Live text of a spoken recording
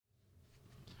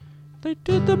They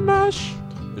did the mash.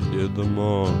 They did the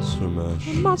monster mash.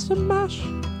 The monster mash.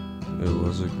 It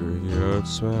was a graveyard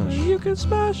smash. You can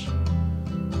smash.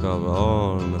 Got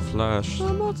on in a flash.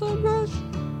 The monster mash.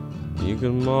 You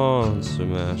can monster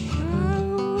mash.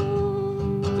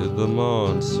 Did the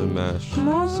monster mash.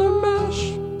 Monster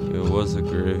mash. It was a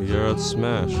graveyard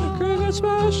smash. The graveyard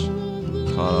smash.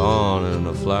 Caught on in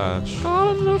a flash.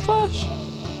 Caught in a flash.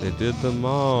 They did the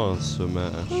monster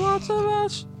mash. The monster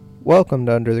mash. Welcome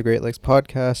to Under the Great Lakes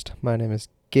podcast. My name is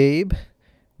Gabe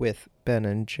with Ben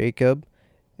and Jacob,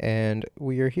 and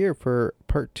we are here for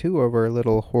part 2 of our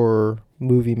little horror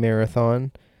movie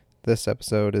marathon. This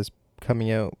episode is coming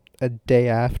out a day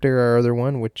after our other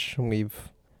one, which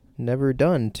we've never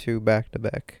done 2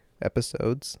 back-to-back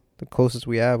episodes. The closest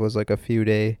we have was like a few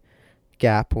day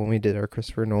gap when we did our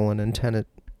Christopher Nolan and Tenet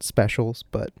specials,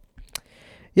 but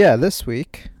yeah, this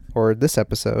week, or this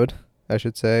episode, I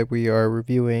should say, we are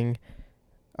reviewing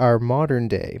our modern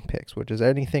day picks, which is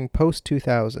anything post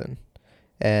 2000,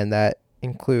 and that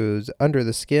includes Under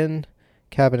the Skin,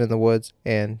 Cabin in the Woods,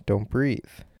 and Don't Breathe.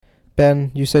 Ben,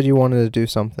 you said you wanted to do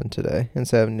something today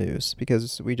instead of news,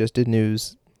 because we just did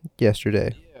news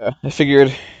yesterday. Yeah, I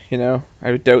figured,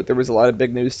 I doubt there was a lot of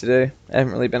big news today. I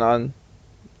haven't really been on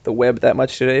the web that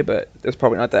much today, but there's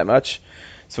probably not that much.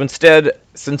 So instead,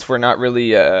 since we're not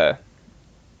really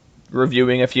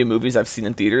reviewing a few movies I've seen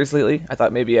in theaters lately, I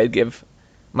thought maybe I'd give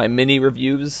my mini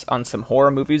reviews on some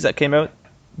horror movies that came out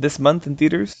this month in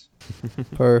theaters.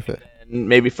 Perfect. And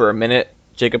maybe for a minute,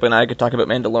 Jacob and I could talk about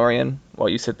Mandalorian while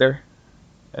you sit there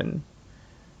and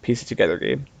piece it together,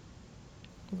 Gabe.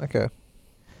 Okay.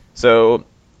 So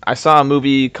I saw a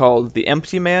movie called The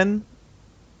Empty Man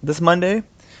this Monday,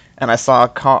 and I saw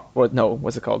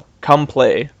what's it called? Come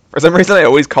Play. For some reason, I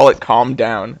always call it Calm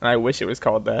Down, and I wish it was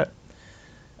called that.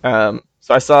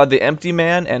 So I saw The Empty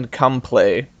Man and Come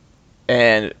Play,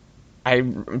 and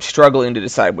I'm struggling to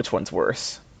decide which one's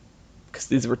worse, because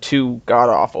these were 2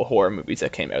 god-awful horror movies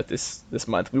that came out this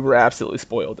month. We were absolutely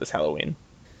spoiled this Halloween.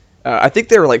 I think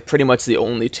they were pretty much the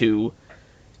only 2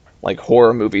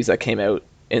 horror movies that came out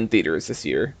in theaters this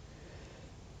year,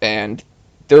 and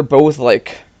they're both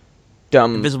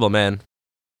dumb. Invisible Man.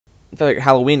 They're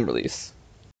Halloween release.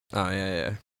 Oh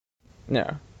yeah.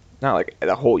 No, not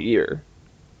the whole year.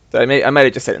 So I might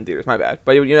have just said in theaters. My bad.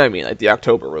 But you know what I mean, the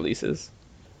October releases.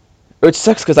 Which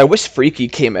sucks because I wish Freaky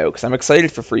came out, because I'm excited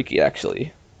for Freaky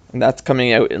actually, and that's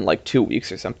coming out in 2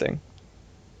 weeks or something.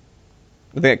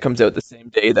 I think it comes out the same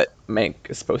day that Mank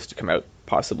is supposed to come out,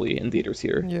 possibly in theaters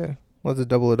here. Yeah, let's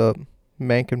double it up.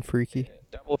 Mank and Freaky.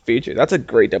 Double feature. That's a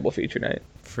great double feature night.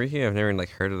 Freaky, I've never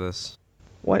heard of this.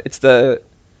 What? It's the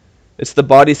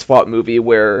body swap movie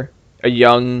where a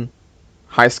young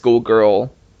high school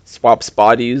girl swaps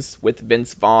bodies with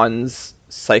Vince Vaughn's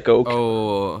psycho.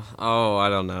 Oh, I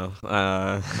don't know.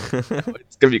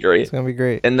 It's gonna be great. It's gonna be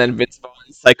great. And then Vince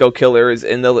Vaughn's psycho killer is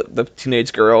in the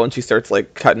teenage girl, and she starts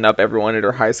cutting up everyone at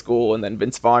her high school, and then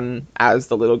Vince Vaughn, as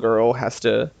the little girl, has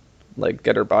to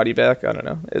get her body back. I don't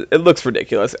know. It looks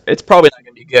ridiculous. It's probably not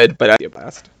gonna be good, but I'd be a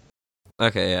blast.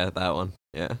 Okay, yeah, that one.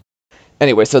 Yeah.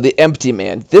 Anyway, so The Empty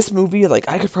Man. This movie,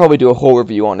 I could probably do a whole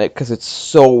review on it because it's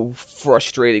so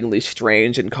frustratingly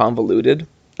strange and convoluted.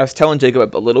 I was telling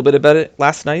Jacob a little bit about it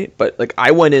last night, but I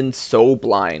went in so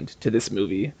blind to this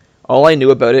movie. All I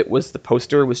knew about it was the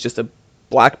poster was just a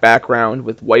black background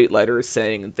with white letters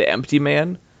saying The Empty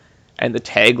Man, and the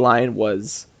tagline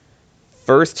was,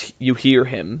 "First you hear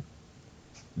him,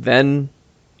 then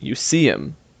you see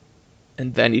him,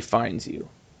 and then he finds you."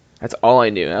 That's all I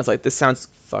knew. And I was like, this sounds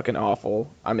fucking awful.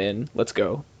 I'm in. Let's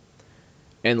go.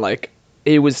 And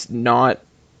it was not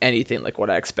anything like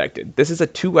what I expected. This is a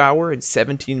 2-hour and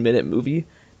 17-minute movie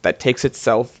that takes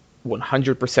itself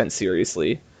 100%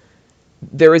 seriously.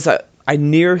 There is a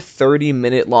near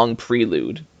 30-minute long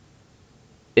prelude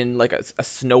in a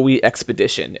snowy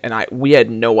expedition, and we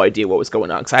had no idea what was going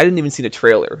on because I didn't even see the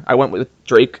trailer. I went with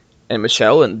Drake and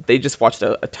Michelle, and they just watched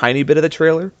a tiny bit of the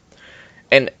trailer.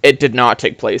 And it did not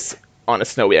take place on a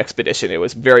snowy expedition. It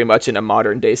was very much in a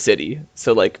modern day city.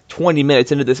 So 20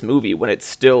 minutes into this movie, when it's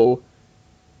still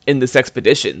in this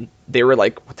expedition, they were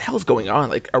like, what the hell is going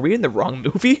on? Are we in the wrong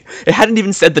movie? It hadn't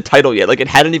even said the title yet. It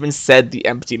hadn't even said The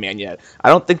Empty Man yet. I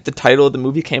don't think the title of the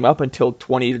movie came up until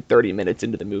 20 to 30 minutes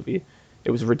into the movie.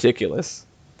 It was ridiculous.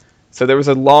 So there was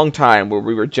a long time where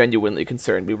we were genuinely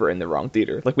concerned we were in the wrong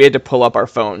theater. We had to pull up our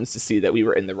phones to see that we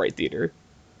were in the right theater.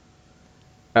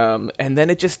 And then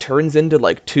it just turns into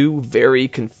 2 very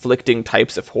conflicting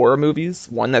types of horror movies.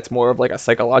 One that's more of a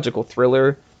psychological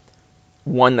thriller,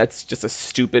 one that's just a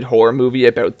stupid horror movie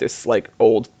about this like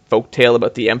old folktale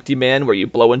about the empty man where you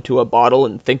blow into a bottle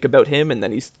and think about him and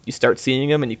then you start seeing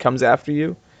him and he comes after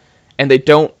you. And they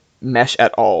don't mesh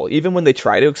at all. Even when they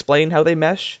try to explain how they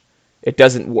mesh, it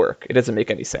doesn't work. It doesn't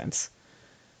make any sense.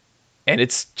 And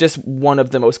it's just one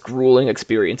of the most grueling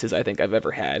experiences I think I've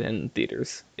ever had in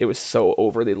theaters. It was so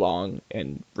overly long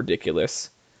and ridiculous.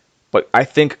 But I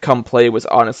think Come Play was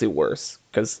honestly worse,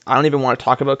 because I don't even want to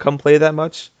talk about Come Play that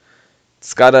much.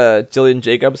 It's got Jillian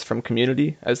Jacobs from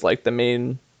Community as like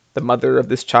the mother of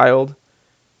this child,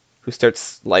 who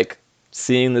starts like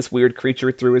seeing this weird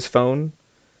creature through his phone.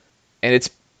 And it's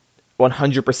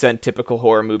 100% typical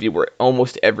horror movie where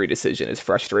almost every decision is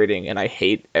frustrating, and I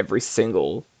hate every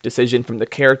single decision from the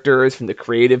characters, from the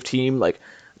creative team. Like,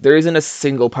 there isn't a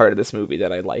single part of this movie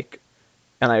that I like,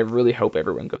 and I really hope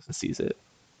everyone goes and sees it.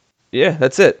 Yeah,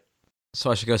 that's it. So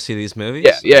I should go see these movies?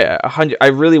 Yeah, 100. I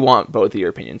really want both of your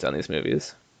opinions on these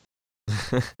movies.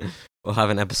 We'll have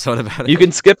an episode about it. You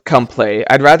can skip Come Play.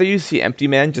 I'd rather you see Empty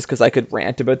Man just because I could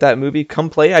rant about that movie. Come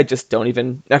Play, I just don't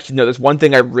even... Actually, no, there's one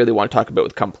thing I really want to talk about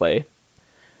with Come Play.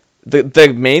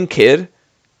 The main kid,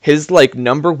 his, like,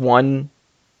 number one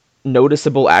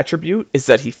noticeable attribute is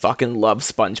that he fucking loves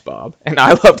SpongeBob. And I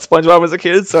loved SpongeBob as a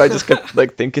kid, so I just kept,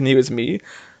 like, thinking he was me.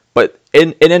 But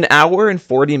in an hour and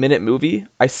 40-minute movie,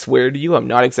 I swear to you, I'm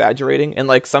not exaggerating. And,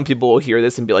 like, some people will hear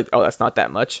this and be like, oh, that's not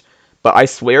that much. But I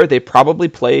swear they probably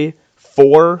play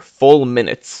 4 full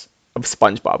minutes of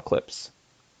SpongeBob clips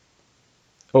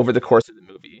over the course of the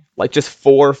movie. Like, just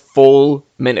 4 full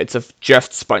minutes of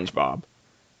just SpongeBob.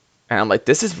 And I'm like,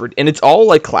 this is... And it's all,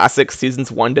 like, classic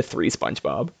seasons 1 to 3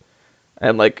 SpongeBob.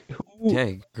 And, like... Yeah,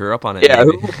 he grew up on it. Yeah,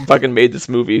 maybe. who fucking made this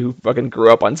movie? Who fucking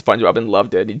grew up on SpongeBob and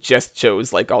loved it? He just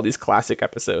chose, like, all these classic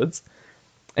episodes.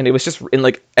 And it was just in,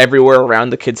 like, everywhere around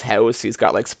the kid's house. He's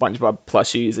got, like, SpongeBob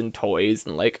plushies and toys.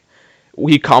 And, like,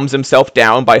 he calms himself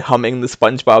down by humming the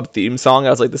SpongeBob theme song.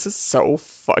 I was like, this is so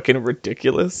fucking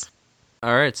ridiculous.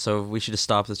 All right, so we should just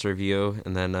stop this review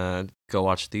and then go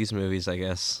watch these movies, I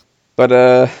guess.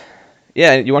 But,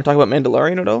 yeah, you want to talk about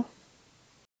Mandalorian at all?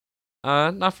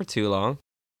 Not for too long.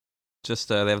 Just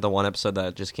they have the one episode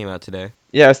that just came out today.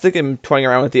 Yeah, I was toying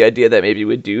around with the idea that maybe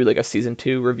we'd do like a season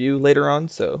 2 review later on.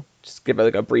 So just give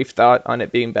like a brief thought on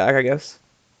it being back, I guess.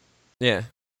 Yeah.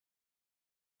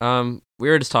 We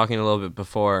were just talking a little bit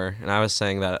before, and I was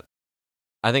saying that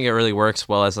I think it really works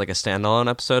well as like a standalone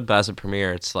episode, but as a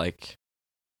premiere, it's like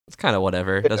it's kind of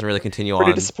whatever. It doesn't really continue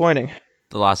Pretty on disappointing.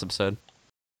 the last episode.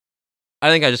 I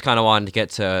think I just kind of wanted to get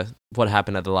to what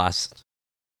happened at the last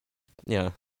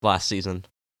season,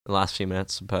 the last few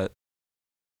minutes, but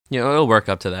it'll work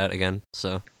up to that again.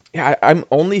 So yeah, I'm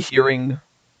only hearing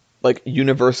like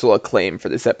universal acclaim for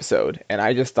this episode, and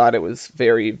I just thought it was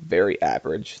very, very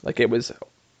average. Like it was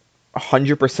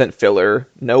 100% filler,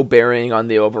 no bearing on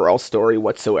the overall story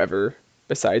whatsoever,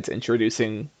 besides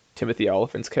introducing Timothy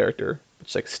Olyphant's character,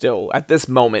 which like still at this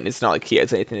moment it's not like he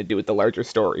has anything to do with the larger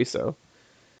story. So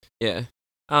yeah,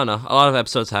 I don't know. A lot of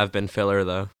episodes have been filler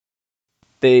though.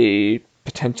 They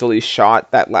potentially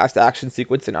shot that last action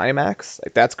sequence in IMAX.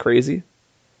 Like, that's crazy.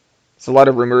 There's a lot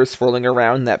of rumors swirling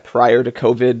around that prior to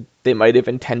COVID, they might have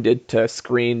intended to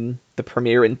screen the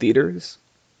premiere in theaters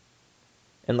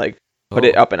and, like, put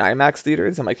it up in IMAX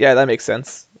theaters. I'm like, yeah, that makes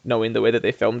sense, knowing the way that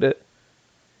they filmed it.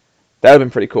 That would have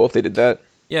been pretty cool if they did that.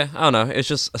 Yeah, I don't know. It's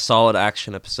just a solid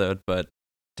action episode, but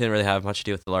didn't really have much to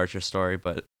do with the larger story,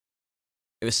 but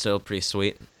it was still pretty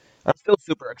sweet. I'm still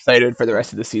super excited for the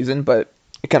rest of the season, but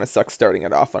it kind of sucks starting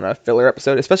it off on a filler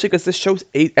episode, especially because this show's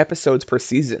 8 episodes per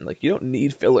season. Like, you don't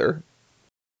need filler.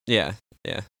 Yeah.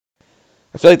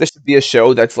 I feel like this should be a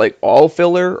show that's like all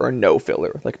filler or no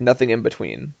filler, like nothing in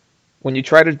between. When you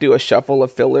try to do a shuffle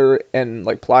of filler and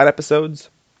like plot episodes,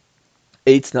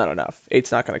 8's not enough.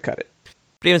 8's not going to cut it.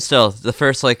 But even still, the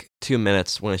first like 2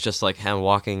 minutes when it's just like him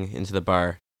walking into the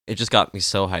bar, it just got me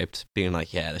so hyped, being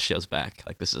like, yeah, the show's back.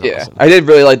 Like, this is awesome. I did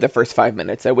really like the first 5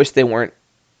 minutes. I wish they weren't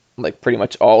like pretty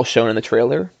much all shown in the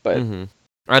trailer, but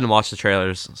I hadn't watched the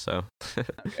trailers, so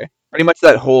okay. Pretty much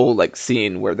that whole like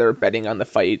scene where they're betting on the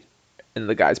fight and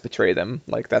the guys betray them,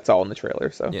 like that's all in the trailer.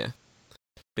 So yeah.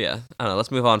 But yeah, I don't know. Let's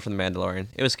move on from the Mandalorian.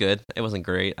 It was good. It wasn't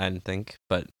great, I didn't think,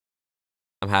 but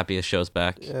I'm happy the show's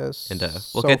back. Yes, and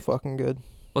we'll fucking good.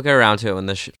 We'll get around to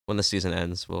it when the season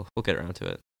ends. We'll get around to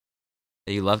it.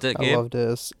 You loved it, Gabe? I loved it.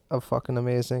 It's fucking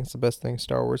amazing. It's the best thing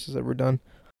Star Wars has ever done.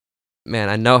 Man,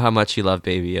 I know how much you love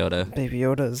Baby Yoda. Baby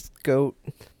Yoda is GOAT.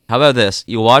 How about this?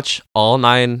 You watch all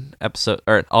 9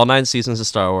 seasons of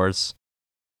Star Wars,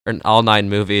 or all 9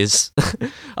 movies,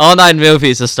 all 9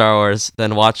 movies of Star Wars.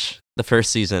 Then watch the first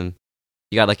season.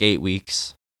 You got like 8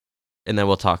 weeks, and then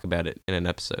we'll talk about it in an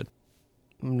episode.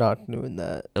 I'm not doing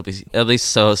that. It'll be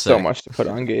so sick. So much to put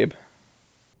on, Gabe.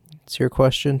 It's your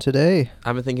question today.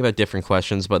 I've been thinking about different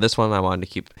questions, but this one I wanted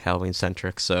to keep Halloween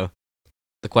centric. So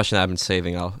the question I've been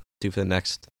saving, I'll do for the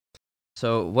next.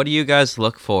 So what do you guys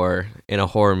look for in a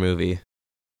horror movie?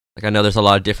 Like, I know there's a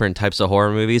lot of different types of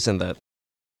horror movies, and that,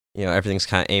 you know, everything's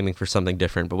kind of aiming for something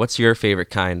different. But what's your favorite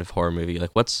kind of horror movie?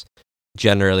 Like, what's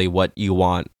generally what you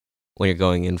want when you're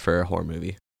going in for a horror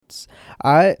movie?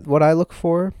 What I look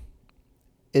for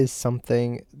is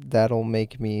something that'll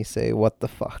make me say, "What the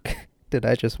fuck did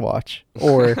I just watch?"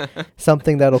 Or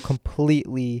something that'll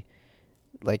completely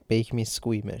like make me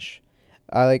squeamish.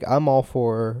 I'm all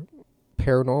for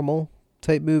paranormal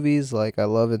type movies. Like, I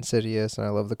love Insidious and I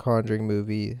love the Conjuring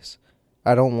movies.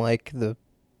 I don't like the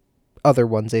other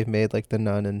ones they've made, like The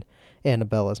Nun and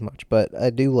Annabelle, as much, but I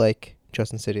do like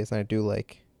just Insidious and I do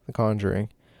like the Conjuring.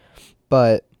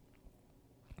 But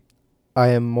I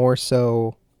am more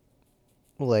so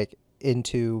like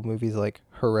into movies like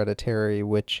Hereditary,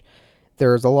 which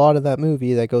there's a lot of that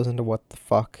movie that goes into what the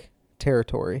fuck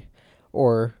territory,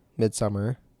 or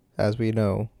Midsummer, as we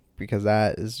know, because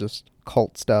that is just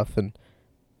cult stuff and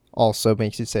also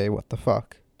makes you say what the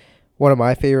fuck. One of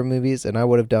my favorite movies, and I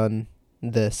would have done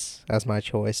this as my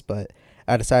choice, but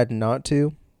I decided not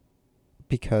to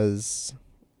because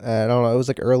I don't know, it was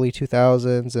like early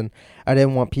 2000s and I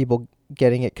didn't want people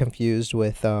getting it confused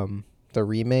with the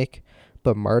remake.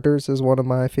 But Martyrs is one of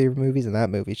my favorite movies, and that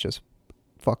movie's just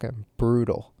fucking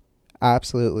brutal.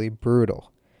 Absolutely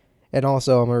brutal. And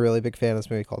also, I'm a really big fan of this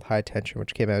movie called High Tension,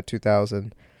 which came out in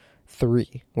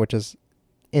 2003, which is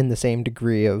in the same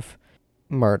degree of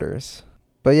Martyrs.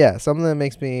 But yeah, something that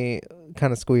makes me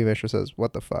kind of squeamish or says,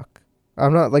 what the fuck?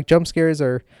 I'm not, like, jump scares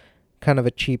are kind of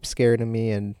a cheap scare to me,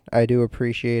 and I do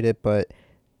appreciate it, but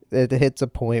it hits a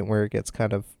point where it gets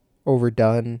kind of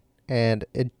overdone, and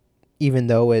even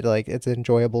though it's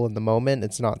enjoyable in the moment,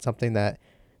 it's not something that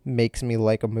makes me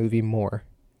like a movie more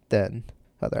than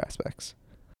other aspects.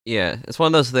 Yeah, it's one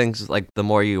of those things, like, the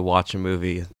more you watch a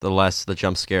movie, the less the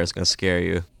jump scare is going to scare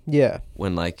you. Yeah.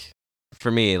 When, like,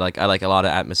 for me, like, I like a lot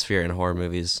of atmosphere in horror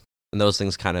movies, and those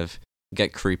things kind of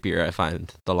get creepier, I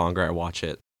find, the longer I watch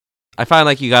it. I find,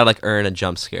 like, you gotta, like, earn a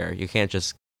jump scare. You can't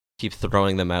just keep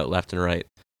throwing them out left and right.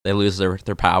 They lose their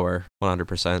power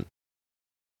 100%.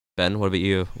 Ben, what about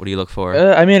you? What do you look for?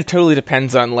 I mean, it totally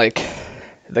depends on, like,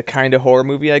 the kind of horror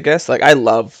movie, I guess. Like, I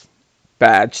love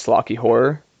bad, schlocky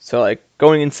horror. So, like,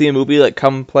 going and see a movie like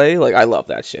Come Play, like, I love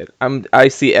that shit. I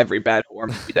see every bad horror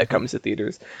movie that comes to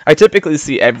theaters. I typically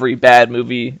see every bad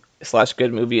movie /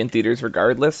 good movie in theaters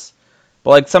regardless.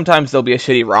 But, like, sometimes there'll be a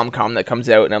shitty rom-com that comes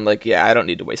out, and I'm like, yeah, I don't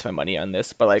need to waste my money on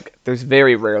this. But, like, there's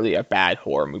very rarely a bad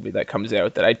horror movie that comes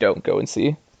out that I don't go and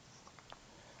see.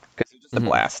 Because it's just a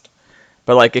blast.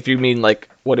 But, like, if you mean, like,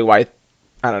 what do I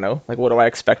don't know, like, what do I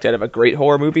expect out of a great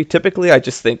horror movie? Typically, I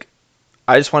just want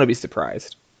to be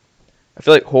surprised. I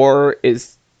feel like horror and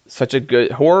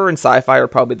sci-fi are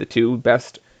probably the two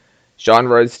best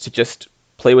genres to just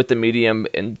play with the medium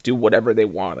and do whatever they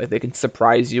want. Like, they can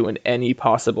surprise you in any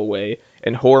possible way.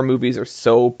 And horror movies are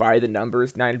so by the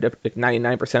numbers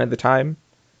 99% of the time.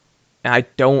 And I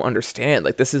don't understand.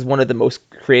 Like, this is one of the most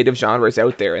creative genres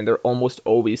out there, and they're almost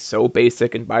always so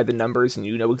basic and by the numbers, and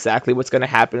you know exactly what's going to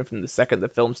happen from the second the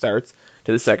film starts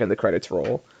to the second the credits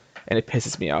roll. And it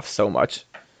pisses me off so much.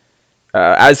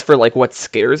 As for, like, what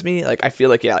scares me, like, I feel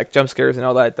like, yeah, like, jump scares and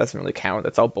all that doesn't really count.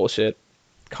 That's all bullshit.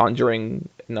 Conjuring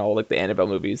and all, like, the Annabelle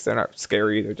movies, they're not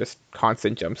scary. They're just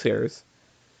constant jump scares.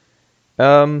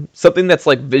 Something that's,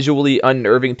 like, visually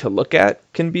unnerving to look at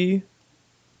can be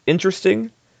interesting.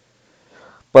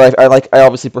 But I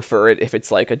obviously prefer it if it's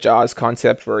like a Jaws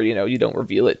concept where, you know, you don't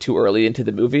reveal it too early into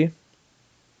the movie.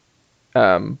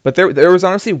 But there was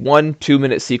honestly one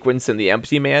 2-minute sequence in The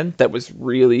Empty Man that was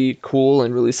really cool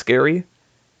and really scary,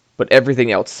 but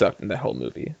everything else sucked in that whole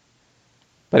movie.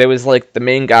 But it was like the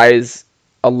main guy's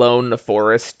alone in the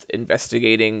forest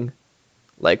investigating,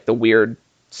 like, the weird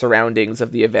surroundings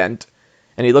of the event,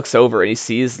 and he looks over and he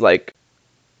sees, like,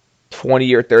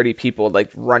 20 or 30 people,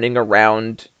 like, running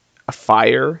around a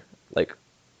fire, like,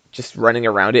 just running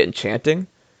around it and chanting.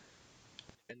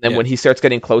 And then when he starts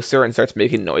getting closer and starts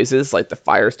making noises, like, the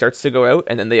fire starts to go out,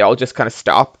 and then they all just kind of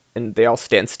stop and they all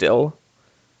stand still.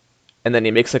 And then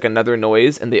he makes, like, another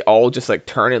noise, and they all just, like,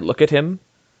 turn and look at him.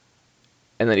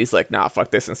 And then he's like, nah, fuck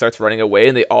this, and starts running away,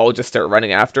 and they all just start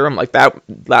running after him. Like,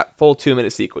 that full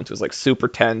 2-minute sequence was, like, super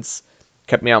tense,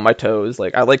 kept me on my toes.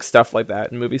 Like, I like stuff like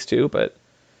that in movies too, but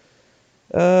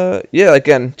yeah,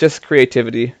 again, just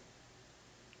creativity.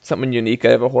 Something unique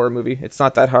out of a horror movie. It's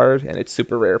not that hard, and it's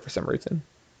super rare for some reason.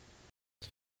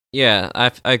 Yeah,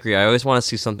 I agree. I always want to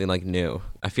see something like new.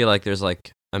 I feel like there's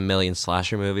like a million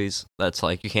slasher movies that's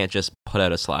like you can't just put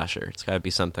out a slasher. It's got to be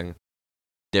something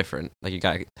different. Like you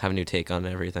got to have a new take on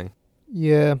everything.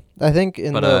 Yeah, I think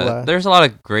in But the there's a lot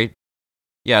of great.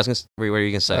 Yeah, I was gonna. What were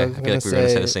you gonna say? I I was feel gonna like we were gonna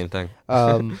say the say, same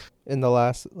thing. in the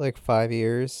last like 5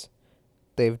 years,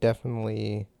 they've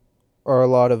definitely, or a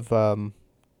lot of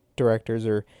directors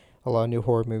or a lot of new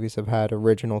horror movies have had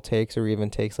original takes or even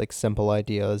takes like simple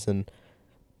ideas and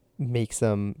makes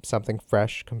them something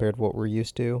fresh compared to what we're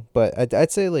used to. But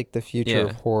I'd say like the future Yeah.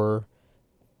 of horror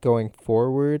going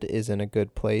forward is in a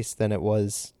good place than it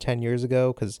was 10 years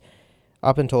ago, because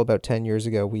up until about 10 years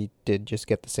ago we did just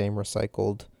get the same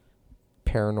recycled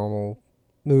paranormal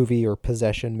movie or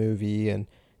possession movie, and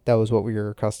that was what we were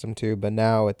accustomed to. But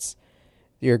now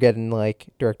you're getting like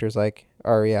directors like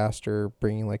Ari Aster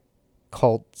bringing like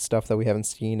cult stuff that we haven't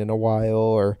seen in a while,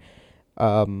 or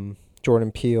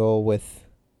Jordan Peele with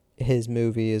his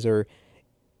movies, or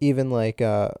even like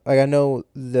I know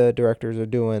the directors are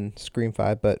doing Scream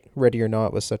 5, but Ready or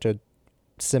Not was such a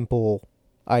simple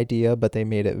idea, but they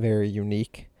made it very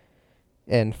unique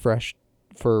and fresh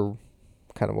for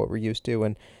kind of what we're used to.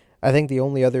 And I think the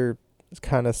only other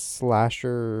kind of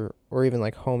slasher or even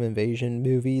like home invasion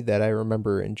movie that I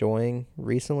remember enjoying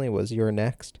recently was You're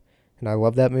Next, and I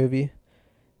love that movie.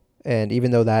 And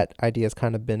even though that idea has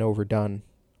kind of been overdone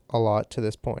a lot to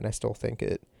this point, I still think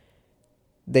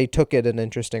they took it an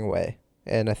interesting way.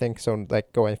 And I think so,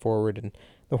 like going forward in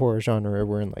the horror genre,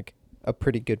 we're in like a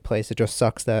pretty good place. It just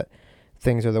sucks that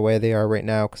things are the way they are right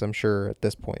now, because I'm sure at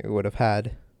this point we would have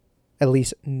had at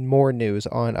least more news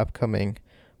on upcoming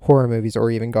horror movies, or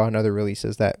even gotten other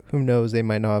releases that who knows they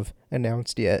might not have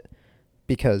announced yet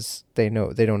because they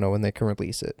don't know when they can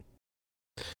release it.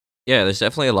 Yeah, there's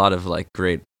definitely a lot of like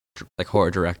great like horror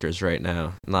directors right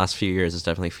now. In the last few years, it's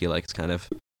definitely feel like it's kind of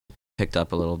picked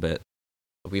up a little bit.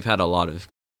 We've had a lot of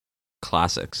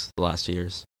classics the last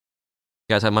years.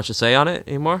 You guys have much to say on it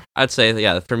anymore? I'd say,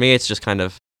 yeah, for me, it's just kind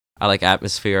of, I like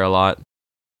atmosphere a lot.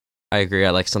 I agree.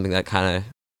 I like something that kind of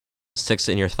sticks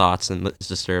in your thoughts and is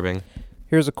disturbing.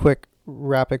 Here's a quick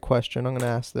rapid question. I'm going to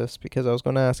ask this because I was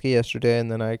going to ask it yesterday,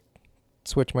 and then I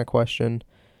switched my question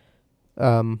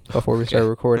before we started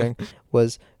recording.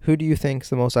 Was, who do you think's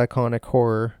the most iconic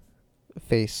horror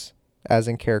face, as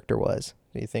in character was?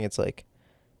 Do you think it's like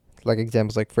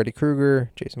examples like Freddy Krueger,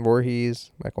 Jason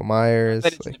Voorhees, Michael Myers?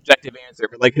 That is an objective answer,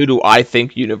 but like, who do I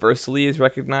think universally is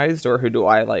recognized, or who do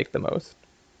I like the most?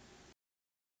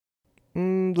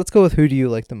 Let's go with who do you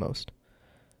like the most?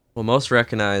 Well, most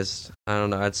recognized, I don't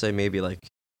know, I'd say maybe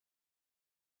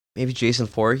Jason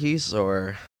Voorhees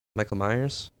or Michael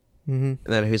Myers. Mm-hmm. And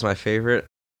then who's my favorite?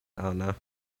 I don't know.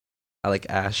 I like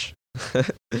Ash.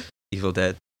 Evil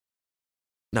Dead.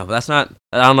 No, but that's not,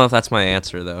 I don't know if that's my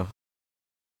answer, though.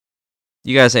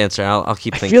 You guys answer. I'll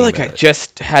keep thinking. I feel like I about it.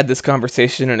 just had this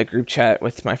conversation in a group chat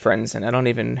with my friends, and I don't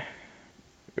even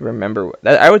remember.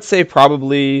 I would say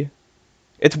probably,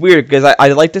 it's weird because I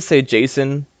like to say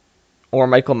Jason or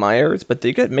Michael Myers, but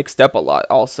they get mixed up a lot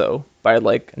also by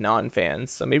like non-fans,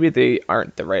 so maybe they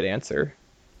aren't the right answer.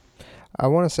 I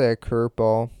want to say a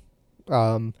curveball.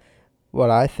 What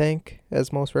I think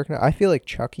as most recognized, I feel like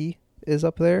Chucky is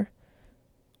up there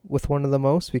with one of the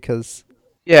most, because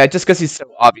Yeah, just because he's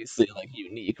so obviously like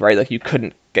unique, right? Like you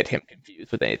couldn't get him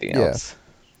confused with anything Yeah. else.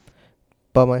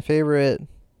 but my favorite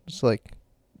is like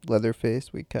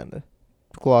Leatherface. We kind of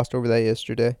glossed over that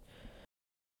yesterday.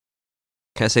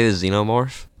 Can I say the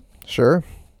Xenomorph? Sure.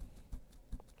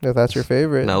 If that's your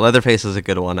favorite. No, Leatherface is a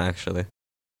good one, actually.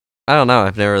 I don't know.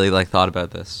 I've never really like thought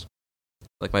about this.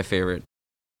 Like my favorite.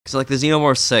 Because like the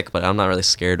Xenomorph's sick, but I'm not really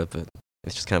scared of it.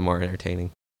 It's just kind of more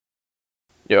entertaining.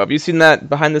 Yo, have you seen that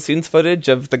behind the scenes footage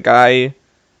of the guy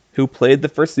who played the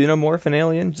first Xenomorph in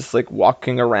Alien, just like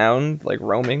walking around, like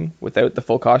roaming without the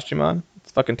full costume on?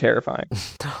 It's fucking terrifying.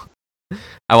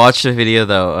 I watched a video,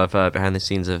 though, of behind the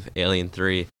scenes of Alien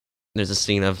 3. There's a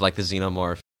scene of like the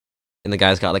Xenomorph, and the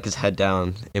guy's got like his head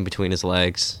down in between his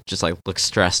legs, just like looks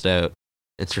stressed out.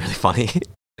 It's really funny.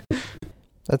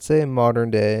 I'd say in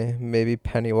modern day, maybe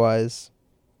Pennywise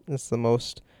is the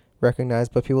most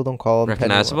recognized, but people don't call him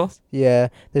Recognizable? Pennywise. Yeah,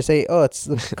 they say, "Oh, it's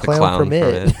the clown, from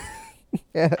it."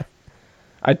 Yeah,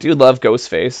 I do love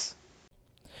Ghostface.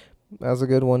 that's a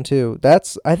good one too.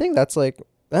 I think that's like,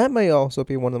 that might also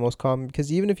be one of the most common,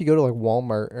 because even if you go to like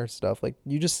Walmart or stuff, like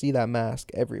you just see that mask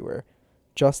everywhere,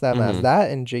 just that mask, Mhm. that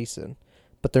and Jason,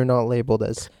 but they're not labeled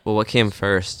as. Well, what came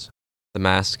first? The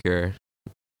mask or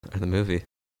the movie?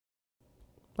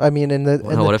 I mean,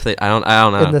 Well, what if they? I don't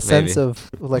know. in the maybe. sense of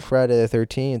like Friday the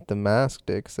 13th, the mask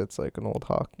dicks, it's like an old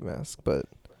hockey mask, but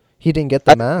he didn't get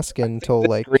the mask until The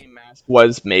like Scream mask mask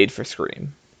was made for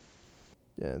Scream.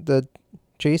 Yeah, the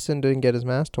Jason didn't get his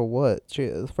mask till what?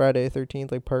 Friday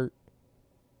 13th, like part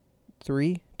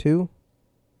 3, 2?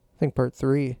 I think part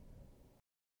 3.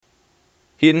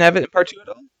 He didn't have it in part 2 at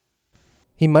all?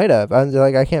 He might have. I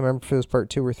can't remember if it was part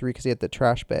 2 or 3 because he had the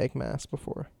trash bag mask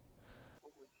before.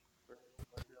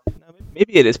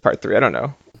 Maybe it is part 3. I don't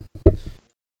know.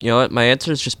 You know what? My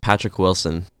answer is just Patrick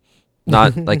Wilson.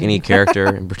 Not like any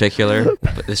character in particular,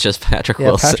 but it's just Patrick Yeah,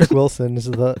 Wilson. Patrick Wilson is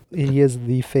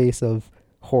the face of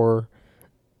horror.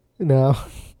 Now,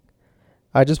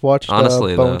 I just watched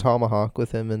Honestly, Bone though. Tomahawk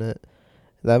with him in it.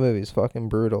 That movie's fucking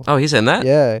brutal. Oh, he's in that?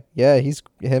 Yeah,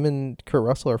 him and Kurt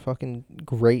Russell are fucking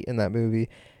great in that movie.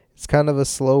 It's kind of a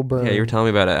slow burn. Yeah, you were telling me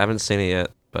about it. I haven't seen it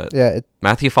yet, but Yeah,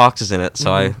 Matthew Fox is in it, so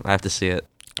Mhm. I have to see it.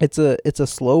 it's a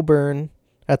slow burn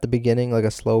at the beginning, like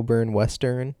a slow burn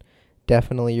western.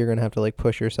 Definitely, you're gonna have to like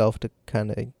push yourself to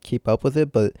kind of keep up with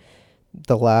it, but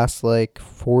the last like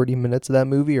 40 minutes of that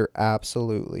movie are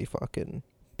absolutely fucking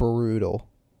brutal.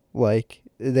 Like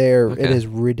it Okay. is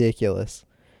ridiculous.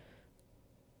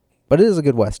 But it is a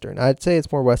good western. I'd say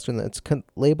it's more western than it's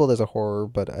labeled as a horror,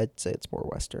 but I'd say it's more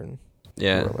western.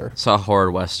 Yeah, Thriller. saw a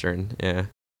horror western. Yeah,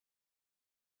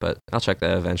 but I'll check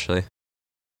that eventually.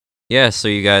 Yeah, so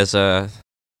you guys, want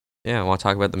to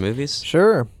talk about the movies?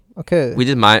 Sure. Okay. We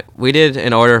did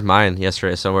in order of mine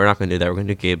yesterday, so we're not gonna do that. We're gonna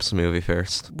do Gabe's movie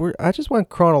first. I just went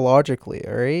chronologically,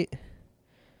 all right?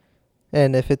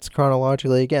 And if it's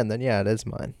chronologically again, then yeah, it is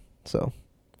mine. So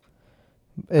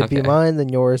it'd be Okay. mine, then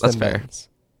yours, That's then fair. Ben's.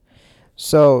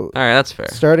 So All right, that's fair.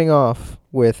 starting off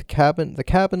with The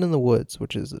Cabin in the Woods,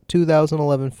 which is a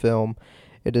 2011 film.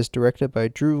 It is directed by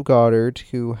Drew Goddard,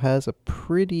 who has a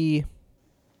pretty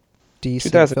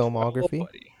decent 2012, filmography.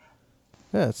 buddy.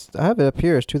 Yes, I have it up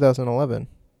here as 2011.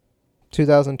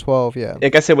 2012, yeah. I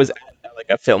guess it was at like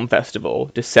a film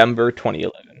festival, December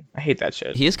 2011. I hate that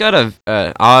shit. He's got a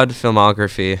odd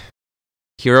filmography.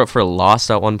 He wrote for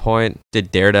Lost at one point. Did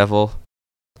Daredevil.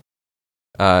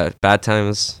 Bad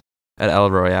Times at El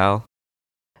Royale.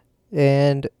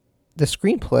 And the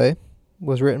screenplay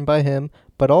was written by him,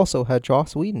 but also had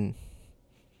Joss Whedon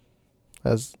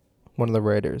as one of the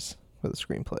writers for the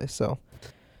screenplay. So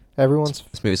everyone's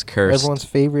This movie's cursed.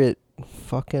 favorite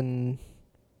fucking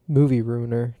movie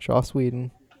ruiner, Joss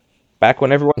Whedon. Back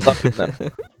when everyone loved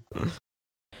them.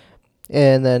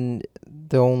 And then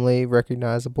the only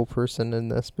recognizable person in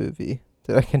this movie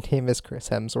that I can name is Chris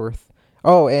Hemsworth.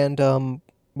 Oh, and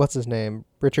what's his name?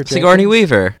 Richard Sigourney Jenkins?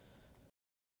 Weaver.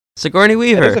 Sigourney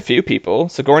Yeah, there's a Weaver. few people.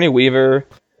 Sigourney Weaver,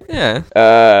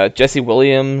 Yeah. Jesse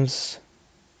Williams,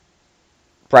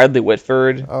 Bradley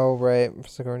Whitford. Oh, right.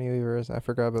 Sigourney Weaver I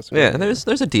forgot about Sigourney Yeah, Weaver.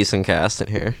 there's a decent cast in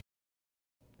here.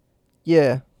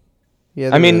 Yeah. Yeah,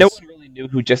 I mean, there no is. one really knew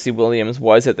who Jesse Williams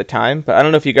was at the time, but I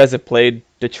don't know if you guys have played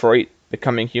Detroit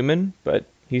Becoming Human, but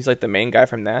he's like the main guy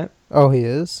from that. Oh, he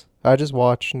is? I just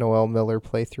watched Noel Miller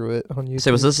play through it on YouTube.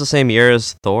 So was this the same year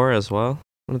as Thor as well?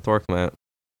 When did Thor come out?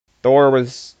 Thor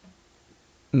was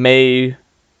May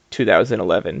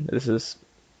 2011. This is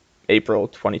April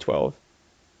 2012.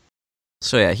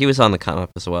 So yeah, he was on the come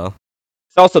up as well.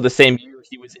 It's also the same year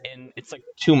he was in. It's like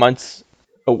 2 months,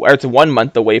 or it's 1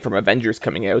 month away from Avengers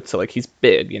coming out. So like he's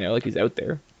big, like he's out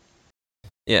there.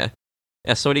 Yeah.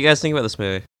 Yeah, so what do you guys think about this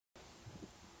movie?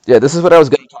 Yeah, this is what I was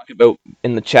going to talk about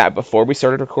in the chat before we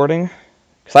started recording,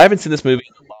 because I haven't seen this movie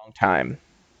in a long time.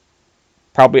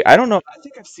 Probably, I don't know. I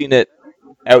think I've seen it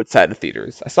outside of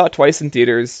theaters. I saw it twice in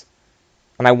theaters,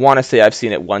 and I want to say I've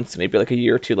seen it once, maybe like a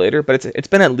year or two later. But it's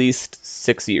been at least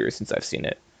 6 years since I've seen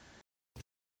it.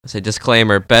 I say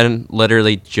disclaimer, Ben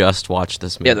literally just watched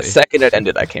this movie. Yeah, the second it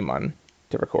ended, I came on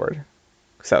to record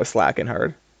because I was slacking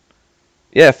hard.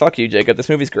 Yeah, fuck you, Jacob. This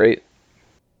movie's great.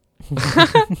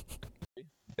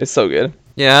 It's so good.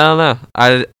 Yeah, I don't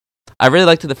know. I really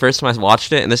liked it the first time I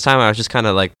watched it, and this time I was just kind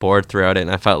of like bored throughout it, and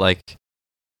I felt like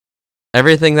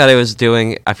everything that it was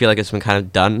doing, I feel like it's been kind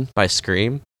of done by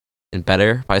Scream, and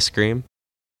better by Scream.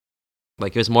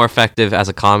 Like it was more effective as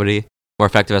a comedy, more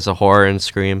effective as a horror in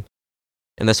Scream,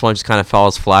 and this one just kind of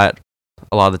falls flat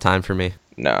a lot of the time for me.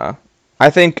 Nah. I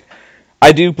think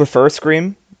I do prefer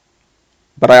Scream,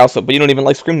 but you don't even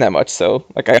like Scream that much, so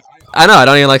like I know I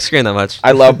don't even like Scream that much.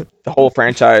 I love the whole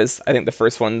franchise. I think the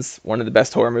first one's one of the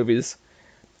best horror movies.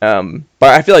 But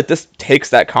I feel like this takes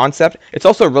that concept. It's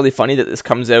also really funny that this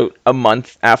comes out a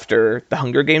month after the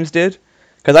Hunger Games did,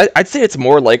 because I'd say it's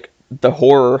more like the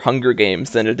horror Hunger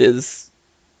Games than it is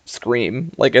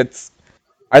Scream. Like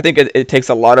I think it takes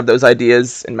a lot of those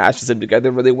ideas and mashes them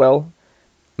together really well.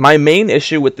 My main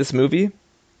issue with this movie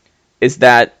is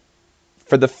that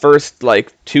for the first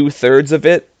like 2/3 of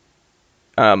it,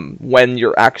 when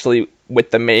you're actually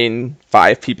with the main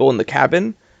 5 people in the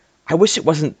cabin. I wish it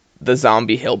wasn't the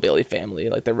zombie hillbilly family,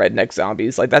 like the redneck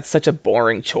zombies. Like that's such a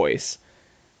boring choice.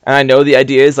 And I know the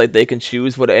idea is like they can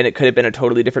choose what, and it could have been a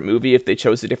totally different movie if they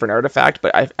chose a different artifact.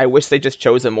 But I wish they just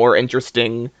chose a more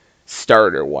interesting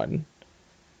starter one.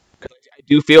 'Cause I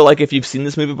do feel like if you've seen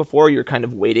this movie before, you're kind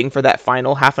of waiting for that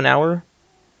final half an hour.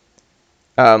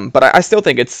 But I still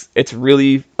think it's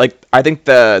really like I think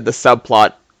the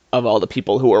subplot of all the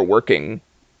people who are working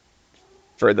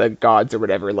for the gods or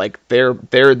whatever, like they're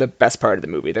the best part of the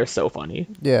movie. They're so funny.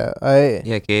 Yeah,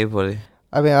 Yeah, Gabe, what?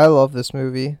 I mean, I love this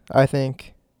movie. I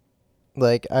think,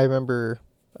 like, I remember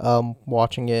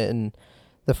watching it in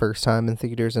the first time in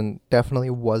theaters, and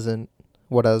definitely wasn't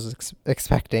what I was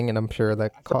expecting, and I'm sure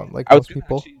that caught like I was most gonna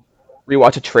people. actually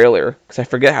rewatch a trailer because I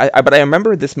forget, but I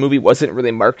remember this movie wasn't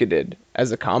really marketed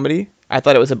as a comedy. I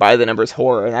thought it was a by the numbers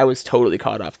horror, and I was totally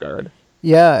caught off guard.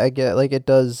 Yeah, I get like it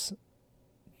does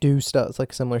do stuff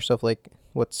like similar stuff like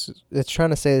it's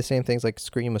trying to say the same things like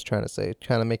Scream was trying to say,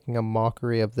 kind of making a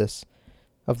mockery of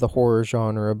the horror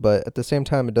genre, but at the same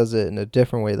time it does it in a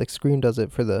different way. Like Scream does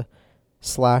it for the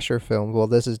slasher film, well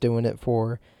this is doing it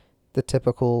for the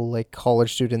typical like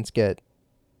college students get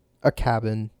a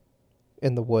cabin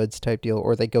in the woods type deal,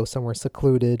 or they go somewhere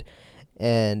secluded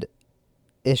and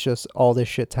it's just all this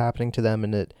shit's happening to them,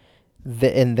 and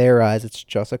in their eyes it's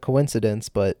just a coincidence,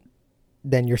 but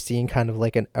then you're seeing kind of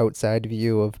like an outside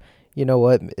view of, you know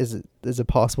what, is it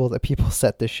possible that people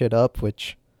set this shit up,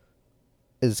 which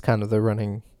is kind of the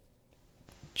running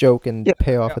joke and Yeah,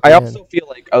 payoff at I the also end. feel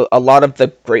like a lot of the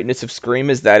greatness of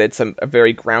Scream is that it's a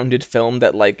very grounded film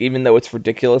that, like, even though it's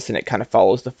ridiculous and it kind of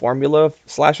follows the formula of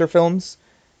slasher films,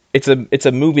 it's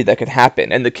a movie that could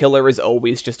happen, and the killer is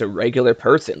always just a regular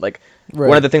person. Like one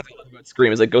of Right. the things I love about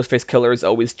Scream is like Ghostface Killer is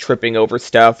always tripping over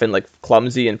stuff and like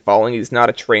clumsy and falling. He's not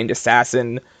a trained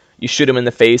assassin. You shoot him in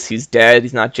the face, he's dead.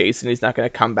 He's not Jason. He's not going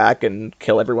to come back and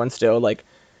kill everyone still. Like,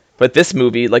 but this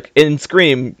movie, like in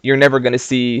Scream, you're never going to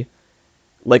see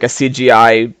like a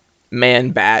CGI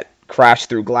man bat crash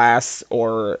through glass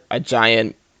or a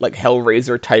giant like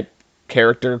Hellraiser type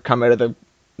character come out of the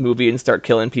movie and start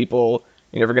killing people.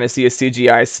 You're never gonna see a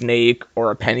CGI snake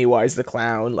or a Pennywise the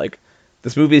clown. Like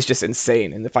this movie is just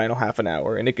insane in the final half an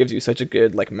hour, and it gives you such a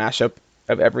good like mashup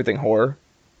of everything horror.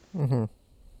 Mm-hmm.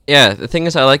 Yeah, the thing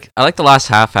is, I like the last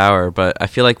half hour, but I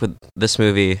feel like with this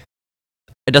movie,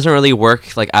 it doesn't really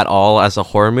work like at all as a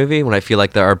horror movie. When I feel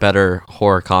like there are better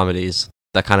horror comedies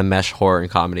that kind of mesh horror and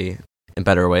comedy in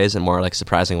better ways and more like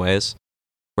surprising ways.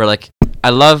 Where like I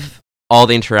love all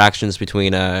the interactions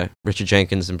between Richard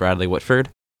Jenkins and Bradley Whitford,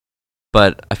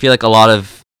 but I feel like a lot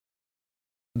of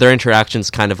their interactions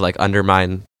kind of like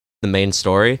undermine the main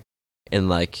story, and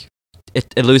like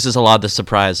it loses a lot of the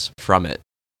surprise from it.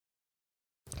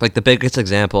 Like the biggest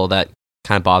example that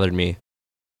kind of bothered me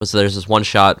was there's this one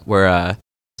shot where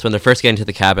so when they're first getting to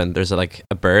the cabin, there's like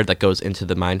a bird that goes into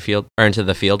the minefield or into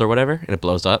the field or whatever, and it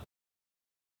blows up.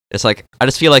 It's like I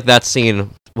just feel like that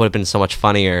scene would have been so much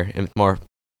funnier and more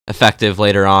effective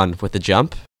later on with the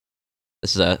jump.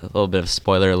 This is a little bit of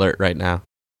spoiler alert right now.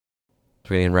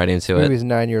 We're getting right into The it. movie's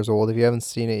 9 years old. If you haven't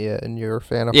seen it yet and you're a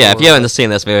fan of Yeah, if horror, you haven't seen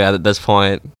this movie at this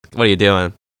point, what are you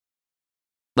doing?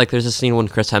 Like, there's a scene when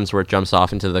Chris Hemsworth jumps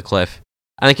off into the cliff.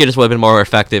 I think it just would have been more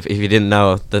effective if you didn't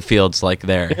know the field's like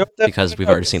there, You know what that because thing we've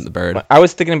already is? seen the bird. I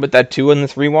was thinking about that too on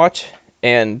this rewatch,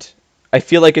 and I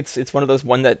feel like it's one of those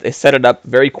one that they set it up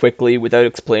very quickly without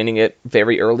explaining it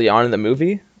very early on in the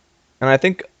movie, and I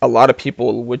think a lot of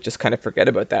people would just kind of forget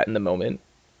about that in the moment.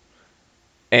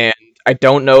 And I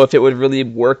don't know if it would really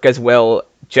work as well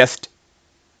just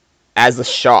as a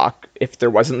shock if there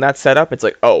wasn't that setup. It's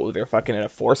like, oh, they're fucking in a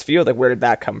force field. Like, where did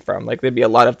that come from? Like, there'd be a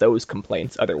lot of those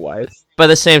complaints otherwise. But at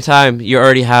the same time, you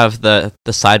already have the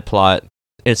side plot.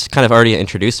 It's kind of already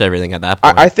introduced everything at that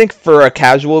point. I think for a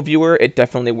casual viewer, it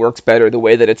definitely works better the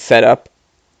way that it's set up.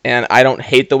 And I don't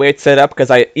hate the way it's set up because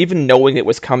I even knowing it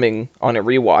was coming on a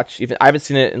rewatch, even I haven't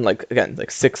seen it in like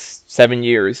 6-7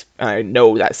 years, and I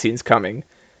know that scene's coming.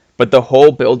 But the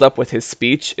whole build up with his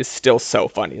speech is still so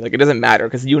funny. Like it doesn't matter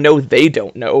because you know they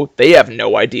don't know, they have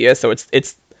no idea. So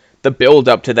it's the build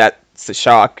up to that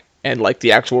shock and like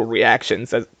the actual reactions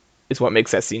that is what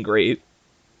makes that scene great.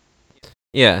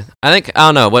 Yeah, I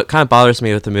don't know, what kind of bothers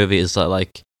me with the movie is that,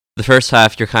 like, the first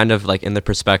half, you're kind of, like, in the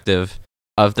perspective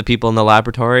of the people in the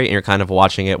laboratory, and you're kind of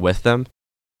watching it with them.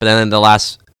 But then in the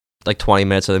last, like, 20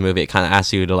 minutes of the movie, it kind of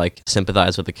asks you to, like,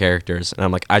 sympathize with the characters. And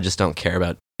I'm like, I just don't care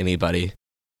about anybody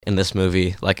in this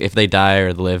movie. Like, if they die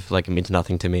or live, like, it means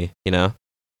nothing to me, you know?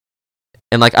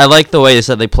 And, like, I like the ways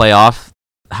that they play off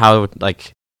how,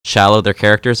 like, shallow their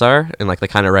characters are, and, like, they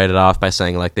kind of write it off by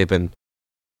saying, like, they've been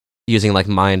using like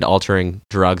mind altering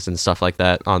drugs and stuff like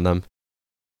that on them.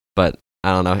 But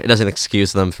I don't know. It doesn't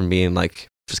excuse them from being like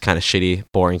just kind of shitty,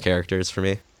 boring characters for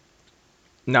me.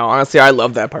 No, honestly, I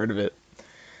love that part of it.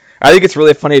 I think it's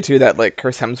really funny too that like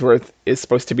Chris Hemsworth is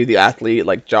supposed to be the athlete,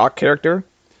 like jock character,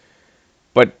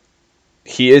 but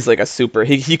he is like a super.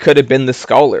 He could have been the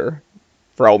scholar,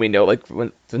 for all we know. Like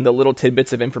when the little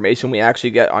tidbits of information we actually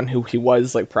get on who he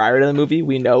was like prior to the movie,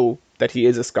 we know that he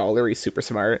is a scholar. He's super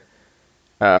smart.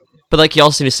 But like he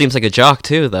also seems like a jock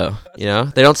too, though. You know,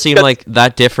 they don't seem like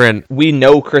that different. We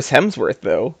know Chris Hemsworth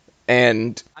though,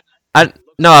 and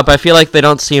No, but I feel like they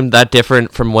don't seem that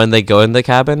different from when they go in the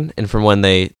cabin and from when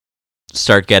they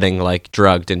start getting like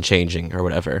drugged and changing or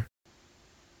whatever.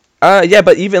 Yeah,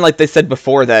 but even like they said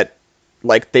before that,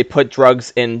 like they put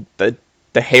drugs in the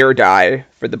hair dye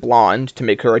for the blonde to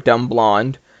make her a dumb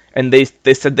blonde, and they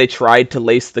said they tried to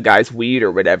lace the guy's weed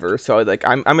or whatever. So like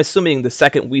I'm assuming the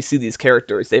second we see these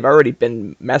characters, they've already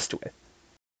been messed with.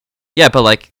 Yeah, but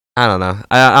like I don't know.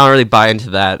 I don't really buy into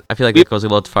that. I feel like it goes a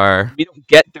little too far. We don't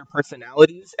get their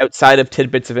personalities outside of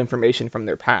tidbits of information from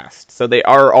their past, so they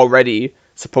are already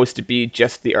supposed to be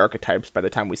just the archetypes by the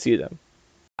time we see them.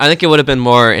 I think it would have been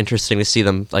more interesting to see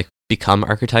them like become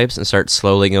archetypes and start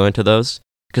slowly going into those.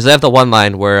 Because they have the one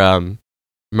line where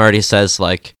Marty says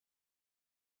like,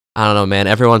 I don't know, man,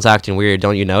 everyone's acting weird,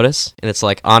 don't you notice? And it's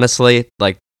like, honestly,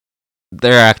 like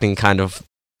they're acting kind of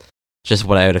just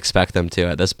what I would expect them to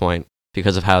at this point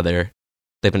because of how they've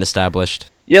been established.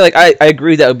 Yeah, like I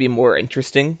agree that would be more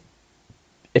interesting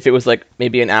if it was like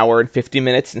maybe an hour and 50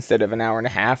 minutes instead of an hour and a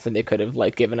half, and they could have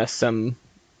like given us some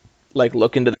like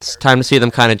look into It's time to see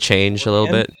them kind of change a little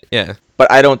bit. Yeah. But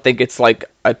I don't think it's like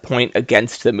a point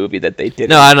against the movie that they did.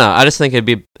 No, I don't know. I just think it'd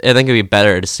be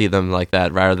better to see them like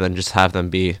that rather than just have them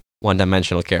be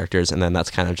one-dimensional characters and then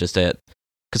that's kind of just it.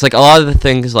 Because like a lot of the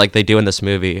things like they do in this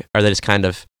movie are they just kind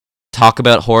of talk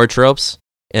about horror tropes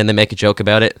and they make a joke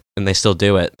about it and they still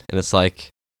do it, and it's like,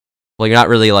 well, you're not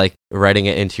really like writing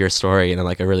it into your story in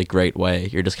like a really great way.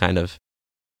 You're just kind of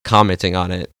commenting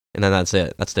on it, and then that's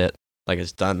it. That's it. Like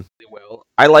it's done. Well,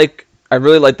 I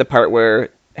really like the part where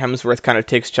Hemsworth kind of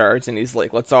takes charge and he's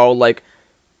like, let's all like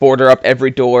border up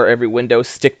every door, every window,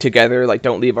 stick together, like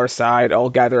don't leave our side, all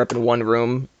gather up in one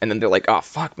room. And then they're like, oh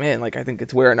fuck, man, like I think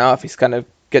it's wearing off. He's kind of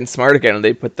getting smart again, and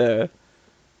they put the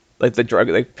drug,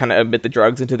 they kind of admit the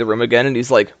drugs into the room again, and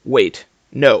he's like, wait,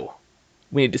 no,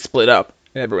 we need to split up.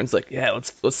 And everyone's like, yeah,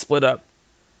 let's split up.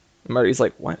 And Marty's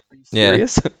like, what? Are you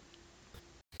serious? Yeah.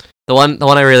 The one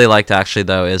I really liked actually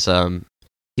though is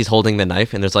he's holding the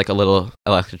knife and there's like a little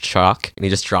electric shock and he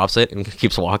just drops it and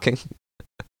keeps walking.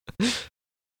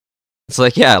 It's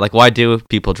like, yeah, like why do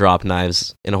people drop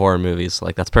knives in horror movies?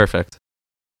 Like that's perfect.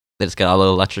 They just got a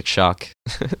little electric shock.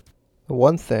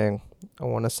 One thing I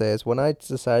want to say is when I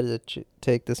decided to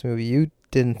take this movie, you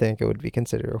didn't think it would be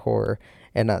considered a horror.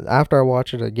 And after I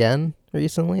watched it again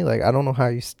recently, like I don't know how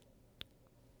you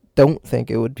don't think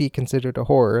it would be considered a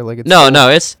horror. Like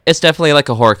it's definitely like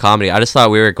a horror comedy. I just thought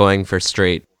we were going for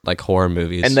straight like horror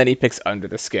movies. And then he picks Under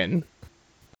the Skin.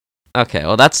 Okay,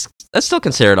 well that's still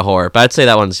considered a horror, but I'd say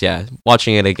that one's, yeah,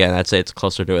 watching it again, I'd say it's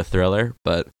closer to a thriller,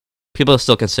 but people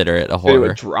still consider it a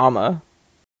horror. A drama.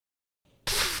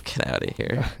 Get out of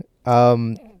here.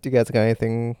 Do you guys got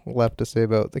anything left to say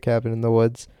about The Cabin in the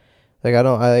Woods? Like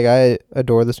I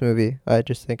adore this movie. I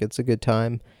just think it's a good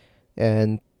time,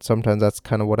 and sometimes that's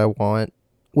kind of what I want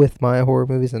with my horror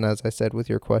movies. And as I said with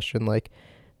your question, like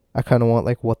I kind of want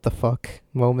like what the fuck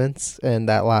moments, and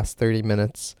that last 30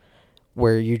 minutes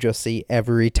where you just see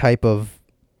every type of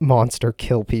monster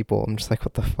kill people. I'm just like,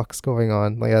 what the fuck's going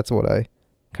on? Like that's what I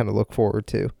kind of look forward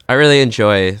to. I really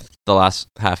enjoy the last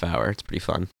half hour. It's pretty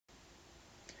fun.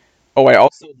 Oh, I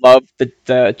also love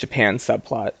the Japan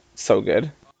subplot. So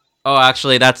good. Oh,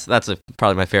 actually, that's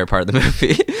probably my favorite part of the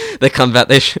movie. They come back,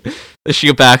 they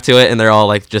shoot back to it, and they're all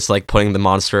like just like putting the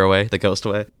monster away, the ghost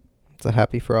away. It's a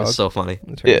happy frog. It's so funny.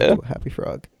 Yeah, a happy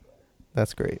frog.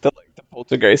 That's great. The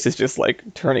poltergeist is just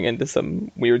like turning into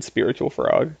some weird spiritual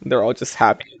frog. They're all just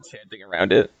happy and chanting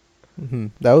around it. Mm-hmm.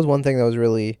 That was one thing that was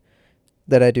really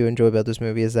that I do enjoy about this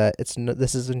movie is that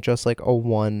this isn't just like a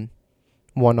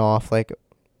one-off. Like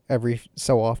every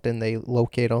so often they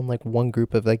locate on like one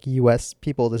group of like U.S.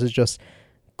 people. This is just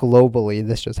globally.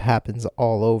 This just happens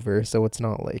all over. So it's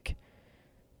not like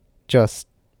just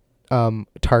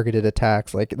targeted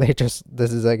attacks. Like this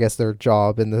is, I guess, their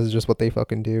job, and this is just what they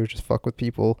fucking do. Just fuck with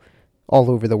people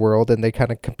all over the world, and they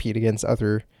kind of compete against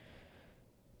other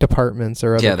departments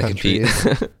or other countries.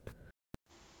 Compete.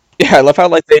 Yeah, I love how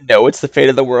like they know it's the fate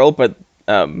of the world, but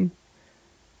I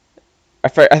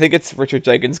think it's Richard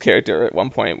Jenkins' character at one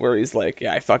point where he's like,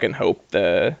 yeah, I fucking hope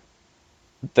the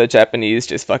the Japanese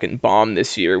just fucking bomb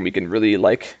this year, and we can really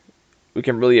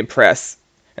impress.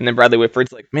 And then Bradley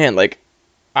Whitford's like, man, like,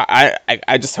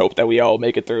 I just hope that we all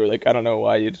make it through. Like, I don't know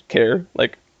why you'd care.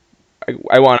 Like,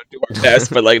 I want to do our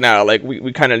best, but like, now, like,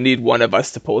 we kind of need one of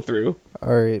us to pull through.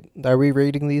 All right, are we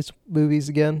rating these movies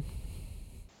again?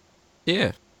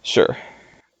 Yeah. Sure.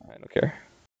 I don't care.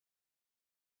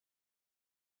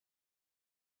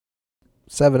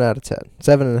 7 out of 10.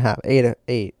 7.5.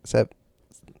 8.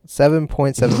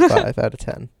 7.75 out of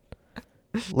 10.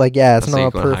 Like, yeah, it's So you're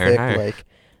not going higher and perfect, higher. like,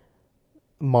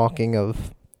 mocking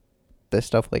of this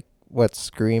stuff like what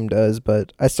Scream does,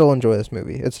 but I still enjoy this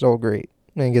movie. It's still great.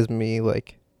 And it gives me,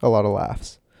 like, a lot of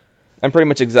laughs. I'm pretty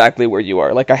much exactly where you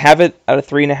are. Like, I have it at a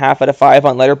 3.5 out of 5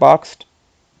 on Letterboxd,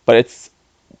 but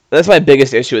that's my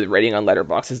biggest issue with rating on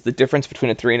Letterboxd is the difference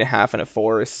between a 3.5 and a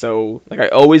 4 is so, like, I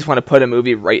always want to put a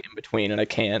movie right in between, and I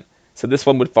can't. So this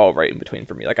one would fall right in between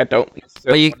for me. Like, I don't.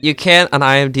 But you can't on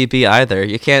IMDb either.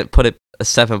 You can't put it a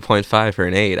 7.5 or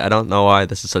an 8. I don't know why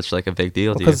this is such like a big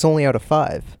deal to Because you. it's only out of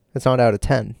 5. It's not out of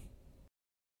 10.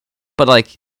 But like,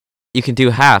 you can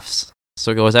do halves,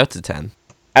 so it goes out to 10.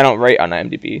 I don't rate on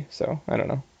IMDb, so I don't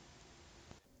know.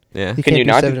 Yeah. You Can can't you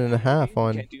do not do- 7.5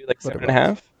 on... Can't do like Letterboxd.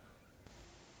 7.5.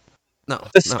 No.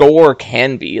 The no. score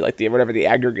can be like whatever the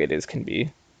aggregate is can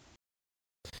be.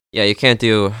 Yeah, you can't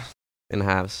do in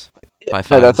halves by No,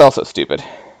 five. that's also stupid.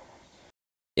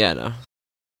 Yeah, no.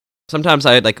 Sometimes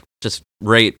I like just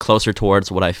rate closer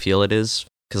towards what I feel it is,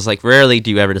 because like rarely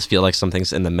do you ever just feel like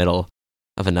something's in the middle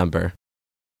of a number.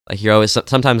 Like you're always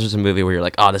sometimes there's a movie where you're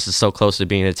like, oh, this is so close to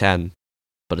being a 10,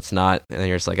 but it's not, and then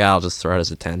you're just like, I'll just throw it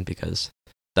as a 10 because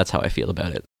that's how I feel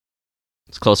about it.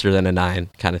 It's closer than a 9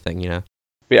 kind of thing, you know.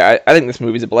 But yeah, I think this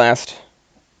movie's a blast.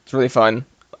 It's really fun.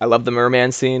 I love the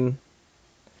merman scene.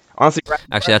 Honestly,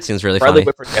 Actually, that seems really Bradley funny.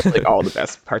 Whitford gets like all the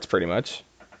best parts pretty much.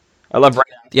 I love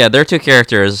Yeah, their two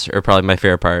characters are probably my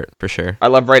favorite part for sure.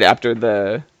 right after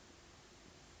the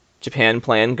Japan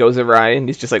plan goes awry, and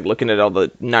he's just like looking at all the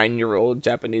 9-year-old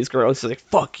Japanese girls. He's like,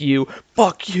 "Fuck you,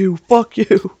 fuck you, fuck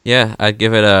you." Yeah, I'd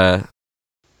give it a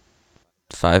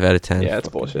 5 out of 10. Yeah, that's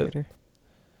bullshit. Later.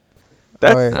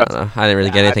 That's, Alright. I don't know. I didn't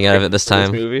really get anything out of it this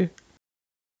time. movie.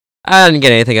 I didn't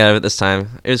get anything out of it this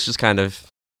time. It was just kind of.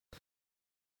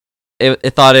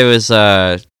 It thought it was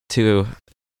too.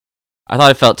 I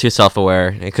thought it felt too self-aware.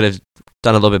 It could have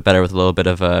done a little bit better with a little bit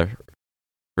of a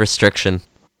restriction.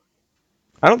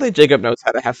 I don't think Jacob knows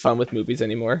how to have fun with movies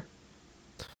anymore.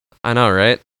 I know,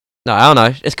 right? No, I don't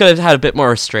know. It could have had a bit more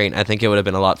restraint. I think it would have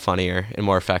been a lot funnier and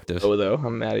more effective. Oh, though,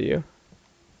 I'm mad at you.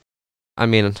 I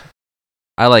mean,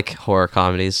 I like horror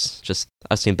comedies. Just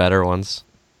I've seen better ones.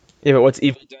 Yeah, but what's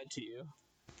Evil Dead to you?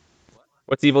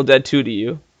 What's Evil Dead 2 to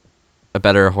you? A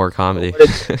better horror comedy.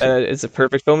 It's a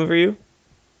perfect film for you?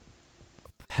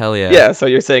 Hell yeah. Yeah, so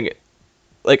you're saying,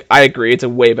 like, I agree, it's a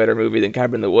way better movie than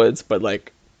Cabin in the Woods, but,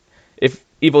 like, if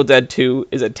Evil Dead 2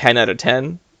 is a 10 out of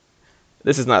 10,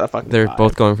 this is not a fucking They're 5.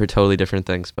 both going for totally different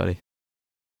things, buddy.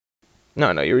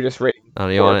 No, you were just rating Oh,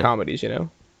 you horror want it? comedies, you know?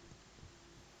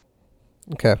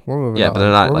 Okay, we're moving Yeah, on. but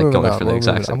they're not, We're like, moving going on. for the We're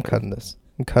exact moving same on. thing.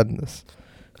 I'm cutting this.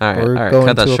 All We're right, going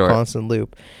cut that to a short. constant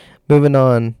loop. Moving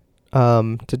on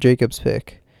to Jacob's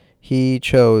pick. He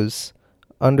chose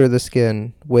Under the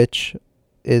Skin, which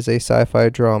is a sci-fi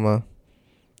drama.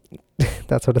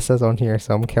 That's what it says on here,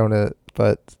 so I'm counting it,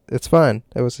 but it's fine.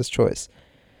 It was his choice.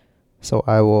 So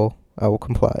I will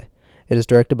comply. It is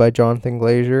directed by Jonathan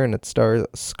Glazer, and it stars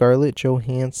Scarlett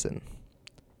Johansson.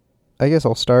 I guess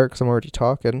I'll start because I'm already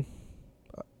talking.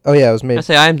 Oh yeah, it was made... I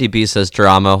say IMDb says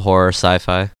drama, horror,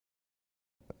 sci-fi.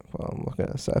 Well, I'm looking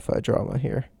at sci-fi drama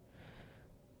here.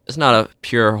 It's not a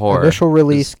pure horror. Initial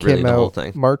release It's really came the whole out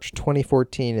thing. March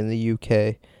 2014 in the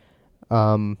UK.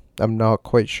 I'm not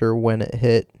quite sure when it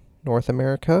hit North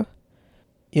America.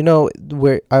 You know,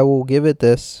 where I will give it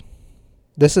this.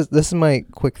 This is my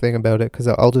quick thing about it because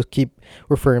I'll just keep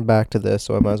referring back to this,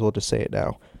 so I might as well just say it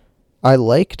now. I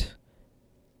liked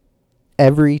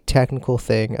every technical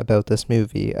thing about this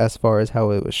movie as far as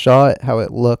how it was shot, how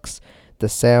it looks, the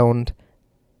sound.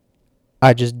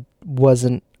 I just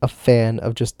wasn't a fan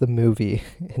of just the movie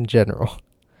in general,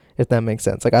 if that makes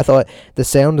sense. Like, I thought the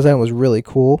sound design was really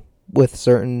cool with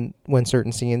certain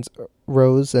scenes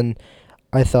rose, and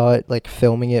I thought like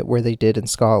filming it where they did in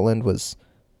Scotland was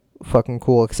fucking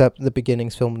cool, except the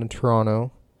beginning's filmed in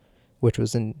Toronto, which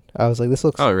was I was like, this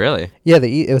looks... Oh, really? Yeah,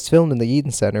 it was filmed in the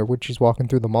Eden Center, which she's walking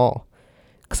through the mall.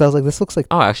 Because I was like, this looks like...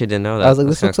 Oh, I actually didn't know that. I was like,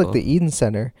 That's this looks kinda like the Eden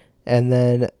Center. And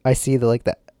then I see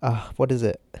what is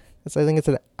it? I think it's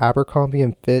an Abercrombie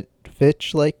and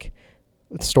Fitch, like,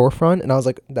 storefront. And I was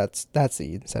like, that's the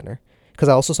Eden Center. Because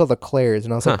I also saw the Claire's,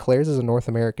 and I was like, Claire's is a North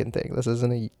American thing. This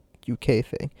isn't UK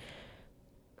thing.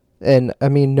 And I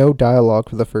mean, no dialogue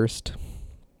for the first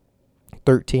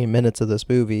 13 minutes of this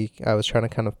movie. I was trying to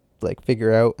kind of like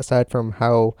figure out, aside from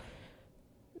how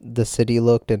the city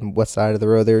looked and what side of the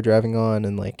road they were driving on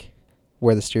and like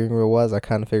where the steering wheel was, I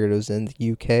kind of figured it was in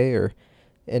the UK or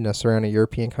in a surrounding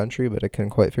European country, but I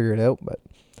couldn't quite figure it out. But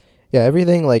yeah,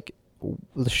 everything, like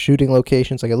the shooting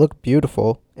locations, like it looked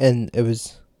beautiful, and it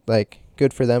was like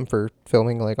good for them for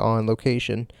filming like on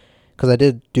location, because I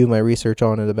did do my research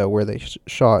on it about where they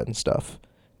shot and stuff,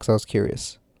 because I was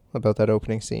curious about that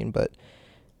opening scene. But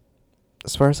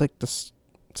as far as like the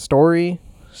story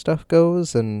stuff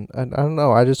goes, and I don't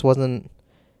know, I just wasn't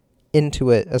into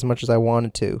it as much as I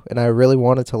wanted to, and I really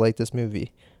wanted to like this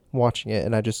movie watching it,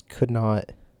 and I just could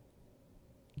not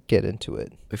get into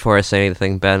it. Before I say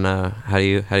anything, Ben, how do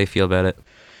you feel about it?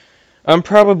 I'm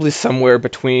probably somewhere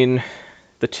between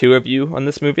the two of you on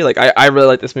this movie. Like, I really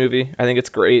like this movie. I think it's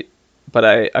great. But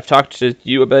I've talked to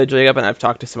you about it, Jacob, and I've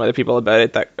talked to some other people about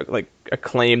it that like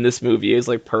acclaim this movie is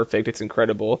like perfect. It's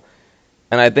incredible.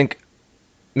 And I think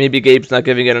maybe Gabe's not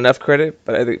giving it enough credit,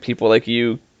 but I think people like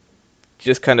you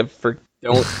just kind of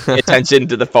don't pay attention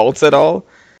to the faults at all.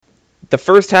 The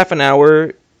first half an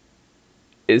hour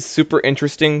is super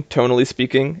interesting, tonally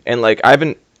speaking, and like I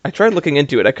tried looking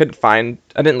into it. I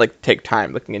didn't like take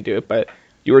time looking into it, but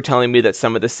you were telling me that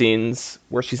some of the scenes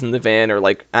where she's in the van are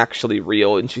like actually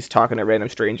real and she's talking to random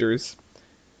strangers.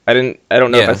 I don't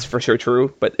know if that's for sure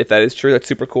true, but if that is true, that's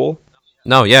super cool.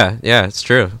 No, yeah, it's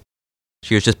true.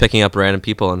 She was just picking up random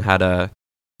people and had it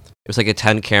was like a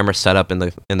 10 camera setup in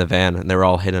the van, and they were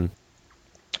all hidden.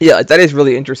 Yeah, that is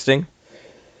really interesting.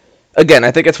 Again,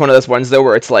 I think it's one of those ones though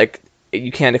where it's like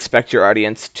you can't expect your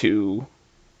audience to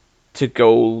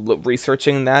go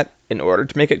researching that in order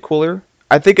to make it cooler.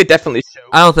 I think it definitely shows.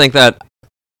 I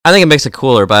think it makes it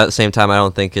cooler, but at the same time, I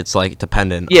don't think it's like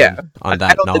dependent on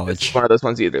that I don't knowledge. think this is one of those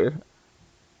ones either.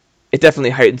 It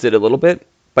definitely heightens it a little bit,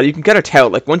 but you can kind of tell.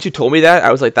 Like once you told me that,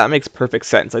 I was like, that makes perfect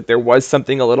sense. Like there was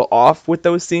something a little off with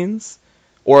those scenes,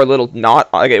 or a little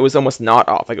not. Like it was almost not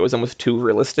off. Like it was almost too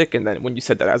realistic. And then when you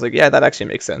said that, I was like, yeah, that actually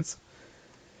makes sense.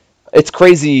 It's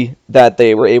crazy that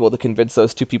they were able to convince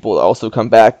those two people to also come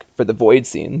back for the void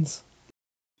scenes.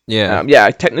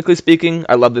 Yeah. Technically speaking,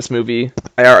 I love this movie.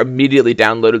 I immediately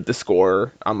downloaded the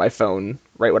score on my phone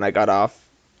right when I got off.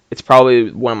 It's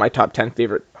probably one of my top 10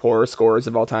 favorite horror scores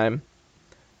of all time.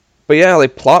 But yeah,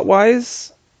 like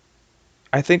plot-wise,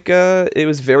 I think it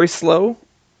was very slow,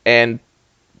 and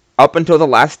up until the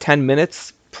last 10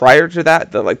 minutes prior to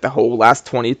that, the whole last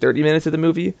 20, 30 minutes of the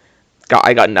movie,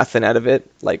 I got nothing out of it.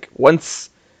 Like once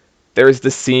there's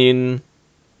the scene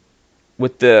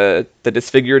with the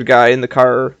disfigured guy in the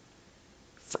car,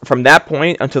 from that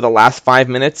point until the last 5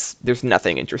 minutes, there's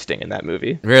nothing interesting in that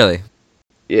movie. Really?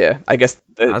 Yeah, I guess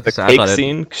the cake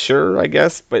scene, sure, I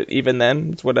guess, but even then,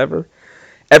 it's whatever.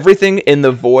 Everything in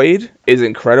the void is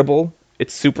incredible.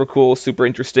 It's super cool, super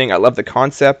interesting. I love the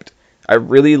concept. I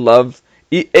really love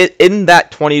in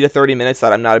that 20 to 30 minutes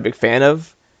that I'm not a big fan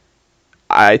of.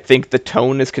 I think the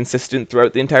tone is consistent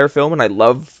throughout the entire film, and I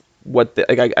love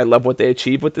I love what they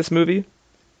achieve with this movie.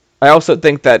 I also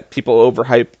think that people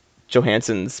overhype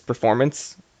Johansson's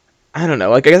performance. I don't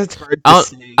know. Like, I guess it's hard to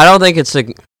say. I don't think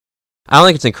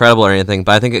it's incredible or anything,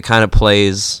 but I think it kind of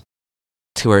plays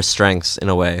to her strengths in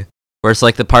a way. Where it's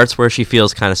like the parts where she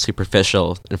feels kind of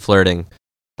superficial and flirting,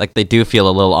 like they do feel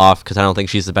a little off because I don't think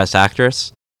she's the best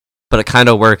actress. But it kind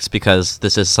of works because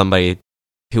this is somebody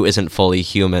who isn't fully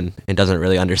human and doesn't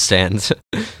really understand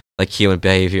like human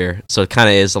behavior. So it kind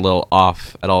of is a little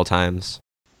off at all times.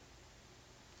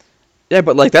 Yeah,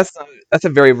 but like that's a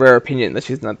very rare opinion that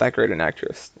she's not that great an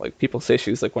actress. Like people say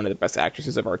she's like one of the best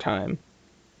actresses of our time.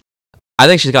 I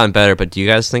think she's gotten better, but do you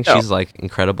guys think she's like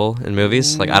incredible in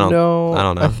movies? Like I don't know.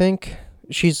 I think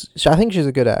she's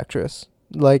a good actress.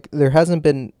 Like there's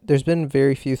been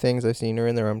very few things I've seen her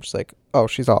in there where I'm just like, oh,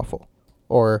 she's awful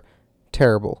or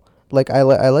terrible. Like I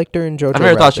liked her in Jojo Rabbit. I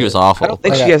never thought she was awful. I don't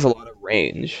think she has a lot of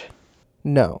range.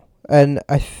 No, and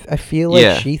I feel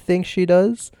like she thinks she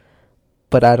does,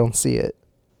 but I don't see it.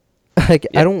 Like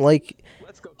I don't like.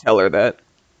 Let's go tell her that.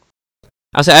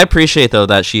 I appreciate though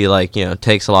that she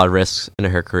takes a lot of risks in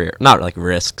her career. Not like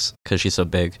risks because she's so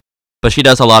big, but she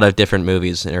does a lot of different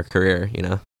movies in her career.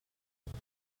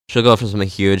 She'll go from something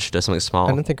huge to something small.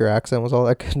 I didn't think her accent was all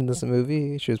that good in this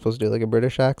movie. She was supposed to do like a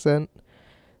British accent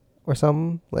or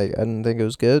something. Like I didn't think it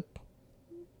was good.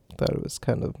 Thought it was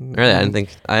kind of. Really, I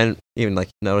didn't even like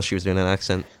notice she was doing an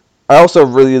accent. I also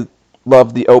really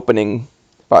love the opening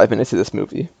 5 minutes of this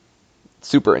movie.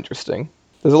 Super interesting.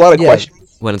 There's a lot of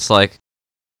questions. When it's like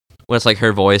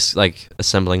her voice like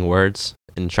assembling words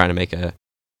and trying to make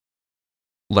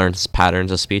learns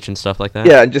patterns of speech and stuff like that.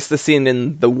 Yeah, and just the scene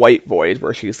in the White Void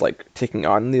where she's like taking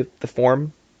on the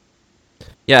form.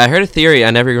 Yeah, I heard a theory.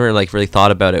 I never even like really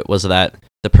thought about it. Was that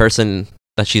the person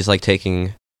that she's like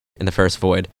taking in the first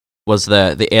void was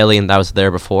the alien that was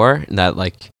there before, and that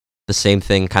like the same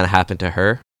thing kind of happened to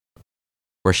her,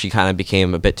 where she kind of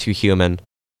became a bit too human,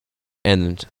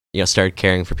 and started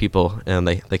caring for people, and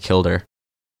they killed her.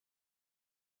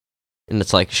 And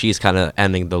it's like she's kind of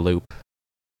ending the loop.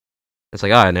 It's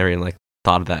like, oh, I never even like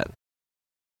thought of that.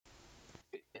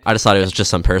 I just thought it was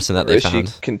just some person that Or they is found.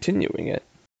 she continuing it?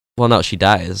 Well, no, she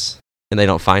dies, and they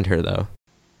don't find her though.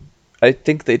 I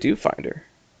think they do find her.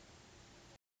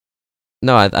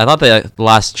 No, I thought the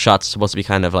last shot's supposed to be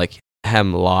kind of like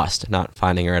him lost, not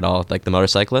finding her at all, like the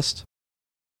motorcyclist.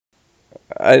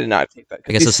 I did not think that.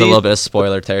 I guess it's a little bit of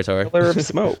spoiler territory. Pillar of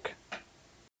smoke.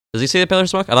 Does he see the pillar of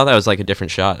smoke? I thought that was like a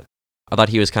different shot. I thought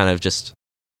he was kind of just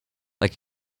like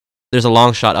there's a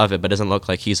long shot of it, but it doesn't look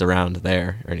like he's around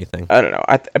there or anything. I don't know.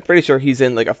 I'm pretty sure he's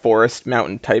in like a forest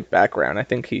mountain type background. I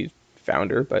think he found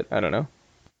her, but I don't know.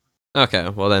 Okay,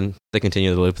 well then they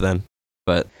continue the loop then.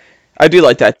 But I do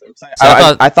like that. So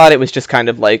I thought it was just kind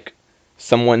of like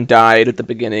someone died at the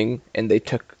beginning and they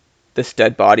took this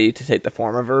dead body to take the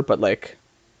form of her, but like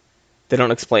they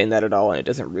don't explain that at all, and it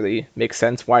doesn't really make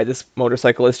sense why this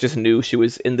motorcyclist just knew she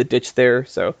was in the ditch there.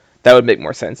 So that would make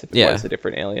more sense if it was a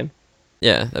different alien.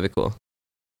 Yeah, that'd be cool.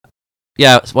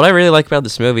 Yeah, what I really like about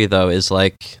this movie though is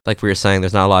like we were saying,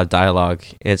 there's not a lot of dialogue.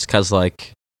 And it's because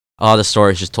like a lot of the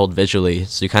story is just told visually,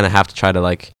 so you kind of have to try to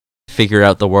like figure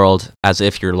out the world as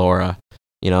if you're Laura.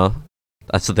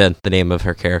 That's the name of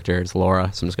her character is Laura.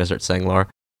 So I'm just gonna start saying Laura.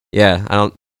 Yeah, I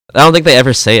don't think they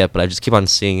ever say it, but I just keep on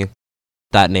seeing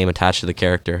that name attached to the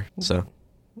character. So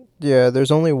Yeah,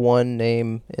 there's only one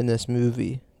name in this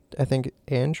movie. I think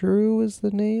Andrew is the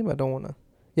name. I don't want to.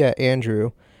 Yeah,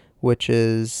 Andrew, which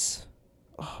is.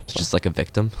 It's just like a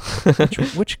victim.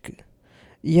 which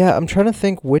Yeah, I'm trying to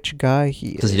think which guy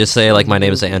he is. Does he just say like my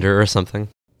name is Andrew or something?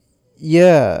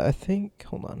 Yeah, I think.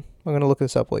 Hold on, I'm gonna look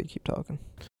this up while you keep talking.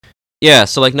 Yeah,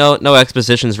 so like no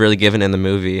exposition is really given in the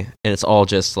movie, and it's all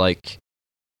just like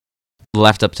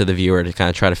left up to the viewer to kind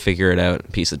of try to figure it out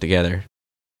and piece it together,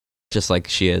 just like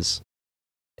she is.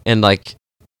 And like,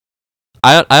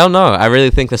 I don't know. I really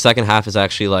think the second half is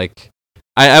actually like,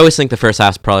 I always think the first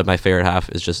half is probably my favorite half,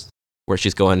 is just where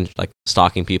she's going like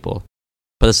stalking people,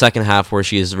 but the second half where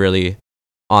she's really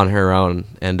on her own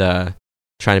and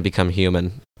trying to become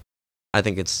human, I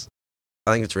think it's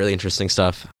really interesting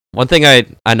stuff. One thing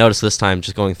I noticed this time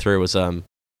just going through was the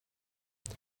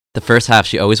first half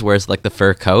she always wears like the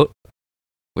fur coat,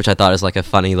 which I thought is like a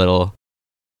funny little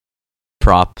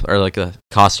prop or like a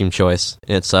costume choice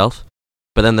in itself.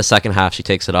 But then the second half she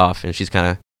takes it off and she's kind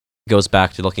of goes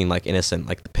back to looking like innocent,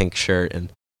 like the pink shirt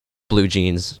and blue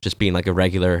jeans, just being like a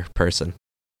regular person.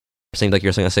 It seemed like you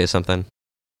were going to say something.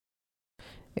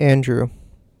 Andrew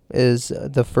is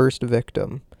the first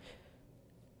victim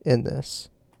in this,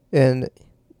 and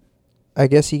I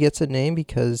guess he gets a name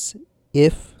because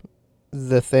if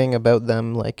the thing about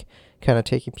them like kind of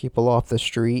taking people off the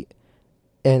street,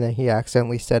 and then he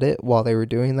accidentally said it while they were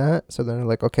doing that, so then they're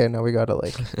like, okay, now we gotta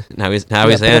like now he's but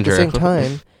Andrew. At the same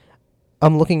time,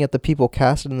 I'm looking at the people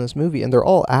casted in this movie, and they're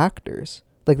all actors.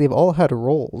 Like they've all had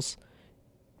roles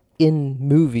in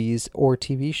movies or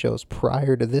TV shows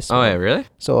prior to this. Oh one. yeah, really?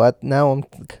 So and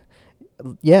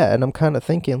I'm kind of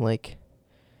thinking like,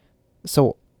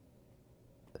 so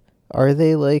are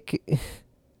they like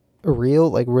real?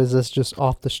 Like, was this just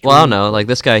off the street? Well, I don't know. Like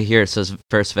this guy here, it says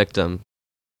first victim.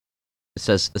 It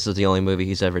says this is the only movie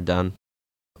he's ever done.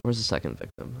 Where's the second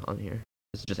victim on here?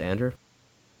 Is it just Andrew?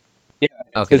 Yeah,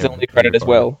 it's his only credit as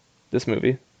well, this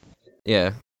movie.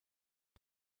 Yeah.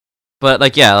 But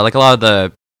like like a lot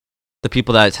of the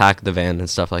people that attack the van and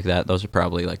stuff like that, those are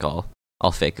probably like all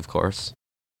fake, of course.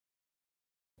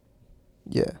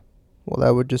 Yeah. Well,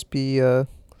 that would just be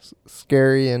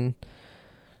scary in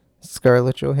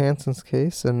Scarlett Johansson's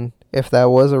case, and if that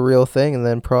was a real thing, and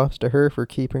then props to her for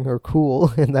keeping her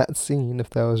cool in that scene if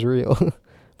that was real.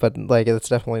 But like it's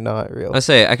definitely not real.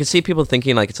 I could see people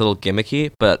thinking like it's a little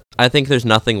gimmicky, but I think there's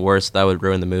nothing worse that would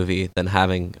ruin the movie than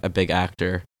having a big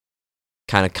actor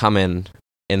kind of come in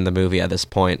the movie at this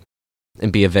point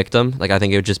and be a victim. Like I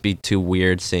think it would just be too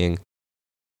weird seeing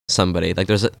somebody like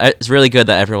it's really good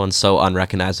that everyone's so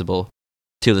unrecognizable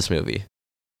to this movie,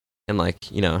 and like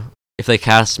if they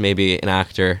cast maybe an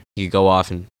actor, he could go off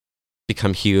and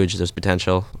become huge. There's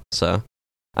potential, so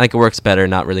I think it works better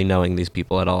not really knowing these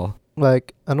people at all.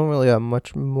 Like, I don't really have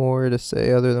much more to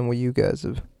say other than what you guys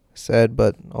have said,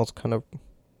 but I'll kind of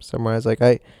summarize. Like,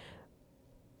 I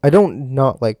don't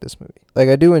not like this movie. Like,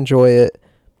 I do enjoy it,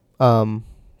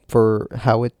 for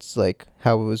how it's like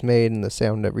how it was made and the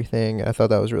sound and everything. I thought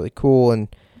that was really cool and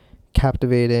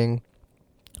captivating.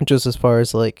 Just as far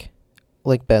as like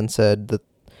Ben said, that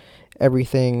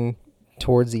everything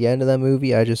towards the end of that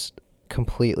movie, I just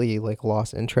completely like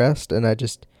lost interest, and I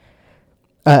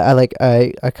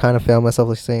kind of found myself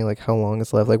like saying like, how long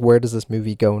is left? Like, where does this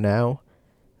movie go now?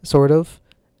 Sort of.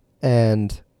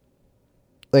 And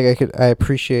like I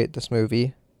appreciate this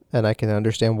movie, and I can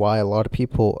understand why a lot of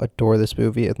people adore this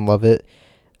movie and love it.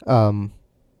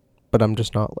 But I'm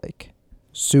just not like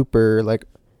super like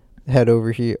head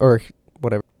over here or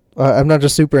whatever. I'm not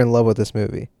just super in love with this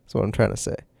movie. That's what I'm trying to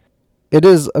say. It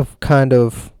is a kind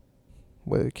of,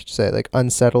 what could you say, like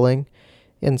unsettling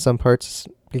in some parts,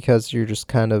 because you're just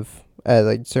kind of at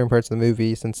like certain parts of the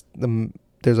movie, since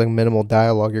there's like minimal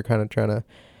dialogue, you're trying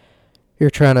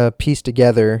to piece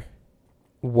together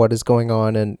what is going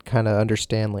on and kind of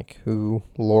understand like who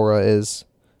Laura is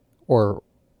or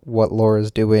what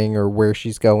Laura's doing or where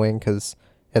she's going, because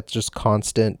it's just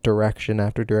constant direction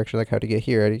after direction, like how to get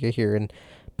here, and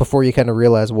before you kind of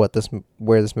realize where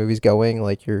this movie's going,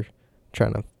 like you're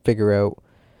trying to figure out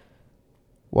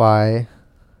why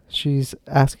she's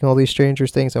asking all these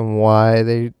strangers things and why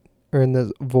they are in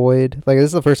the void. Like, this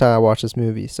is the first time I watched this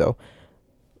movie, so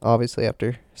obviously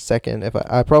after second, if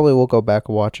I probably will go back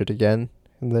and watch it again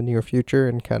in the near future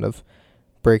and kind of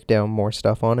break down more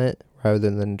stuff on it rather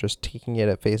than just taking it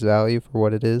at face value for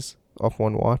what it is off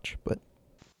one watch. But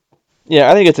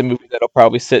Yeah, I think it's a movie that'll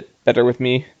probably sit better with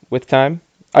me with time.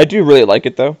 I do really like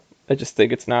it, though. I just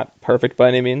think it's not perfect by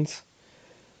any means.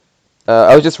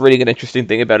 I was just reading an interesting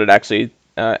thing about it, actually.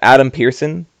 Adam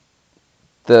Pearson,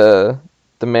 the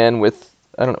man with,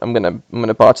 I'm gonna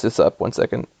botch this up. 1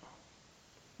 second.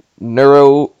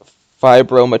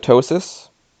 Neurofibromatosis.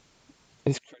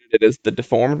 He's credited as the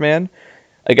Deformed Man.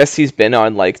 I guess he's been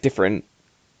on like different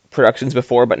productions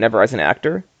before, but never as an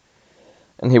actor.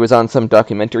 And he was on some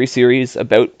documentary series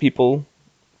about people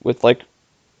with like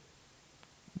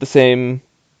the same,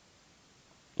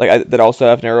 like that also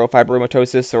have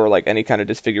neurofibromatosis or like any kind of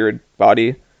disfigured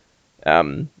body.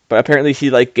 But apparently he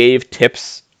like gave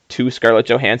tips to Scarlett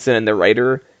Johansson and the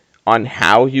writer on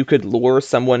how you could lure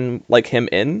someone like him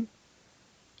in,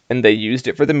 and they used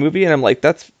it for the movie. And I'm like,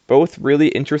 that's both really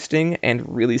interesting and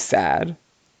really sad.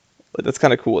 Like, that's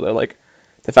kind of cool though. Like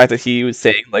the fact that he was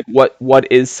saying like what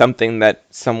is something that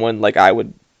someone like I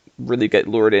would really get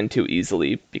lured into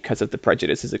easily because of the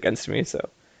prejudices against me. So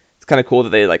it's kind of cool that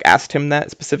they like asked him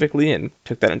that specifically and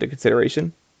took that into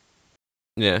consideration.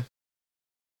 Yeah.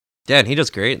 Yeah, and he does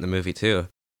great in the movie too.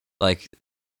 Like,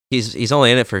 he's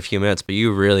only in it for a few minutes, but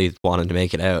you really want him to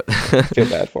make it out. I feel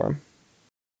bad for him.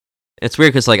 It's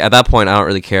weird because like at that point I don't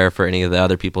really care for any of the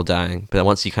other people dying, but then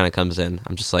once he kind of comes in,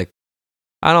 I'm just like,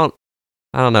 I don't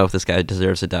know if this guy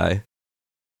deserves to die.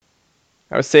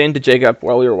 I was saying to Jacob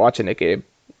while we were watching it, Gabe,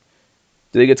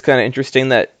 do you think it's kind of interesting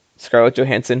that Scarlett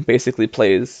Johansson basically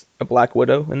plays a Black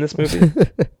Widow in this movie?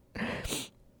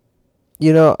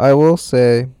 You know, I will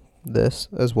say this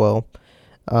as well.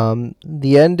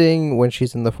 The ending when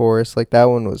she's in the forest, like that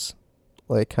one was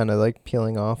like kind of like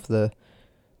peeling off the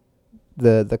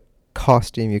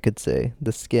costume, you could say,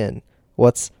 the skin.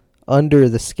 What's under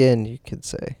the skin, you could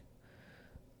say,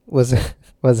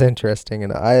 was interesting,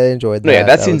 and I enjoyed that. No, yeah,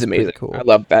 that scene's was amazing. cool. I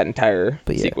love that entire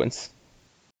sequence.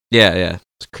 Yeah,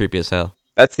 it's creepy as hell.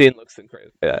 That scene looks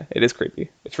incredible. Yeah, it is creepy.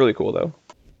 It's really cool though.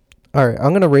 All right,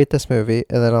 I'm gonna rate this movie,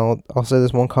 and then I'll say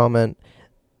this one comment.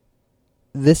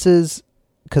 This is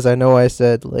because I know I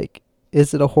said like,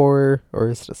 is it a horror or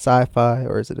is it a sci-fi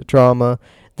or is it a drama?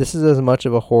 This is as much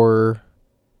of a horror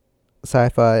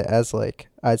sci-fi as like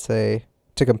I'd say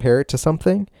to compare it to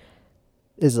something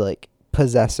is like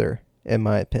Possessor, in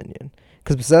my opinion,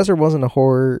 because Possessor wasn't a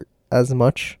horror as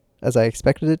much as I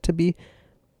expected it to be,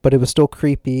 but it was still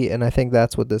creepy, and I think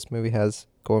that's what this movie has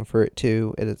going for it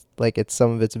too. It is like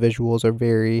some of its visuals are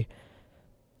very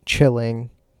chilling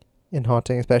and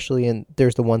haunting, especially in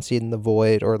there's the one scene in the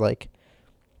void, or like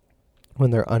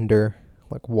when they're under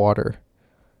like water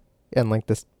and like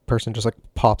this person just like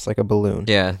pops like a balloon.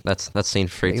 Yeah, that scene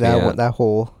freaks like me out. That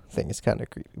whole thing is kind of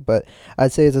creepy, but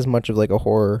I'd say it's as much of like a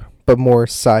horror but more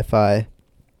sci-fi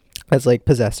as like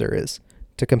Possessor is,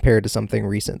 to compare to something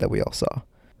recent that we all saw.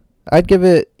 I'd give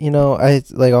it, I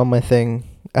like on my thing,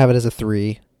 I have it as a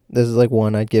 3. This is like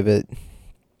 1. I'd give it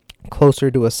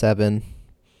closer to a 7.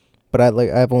 But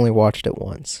I've only watched it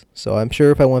once, so I'm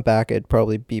sure if I went back, it'd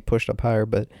probably be pushed up higher.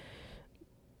 But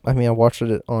I mean, I watched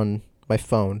it on my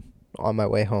phone on my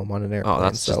way home on an airplane. Oh,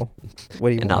 that's so. What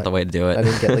do you want? Not the way to do it. I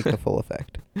didn't get like the full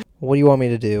effect. What do you want me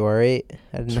to do? All right,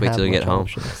 I didn't Just wait have till you much get home.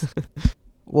 options.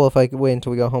 Well, if I could wait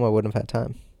until we got home, I wouldn't have had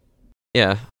time.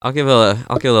 Yeah, I'll give a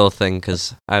little thing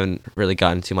because I haven't really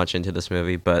gotten too much into this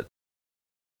movie, but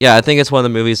yeah, I think it's one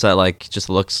of the movies that like just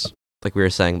looks like we were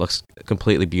saying looks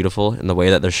completely beautiful, and the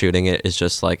way that they're shooting it is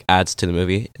just like adds to the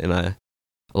movie in a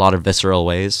lot of visceral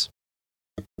ways.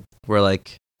 Where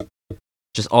like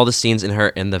just all the scenes in her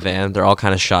in the van, they're all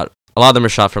kind of shot. A lot of them are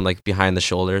shot from like behind the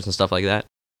shoulders and stuff like that.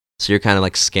 So you're kind of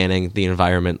like scanning the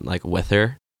environment like with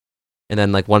her, and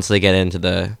then like once they get into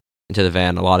the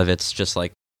van, a lot of it's just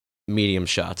like medium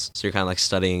shots. So you're kind of like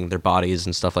studying their bodies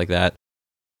and stuff like that.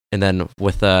 And then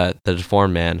with the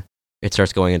deformed man, it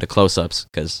starts going into close-ups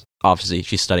because obviously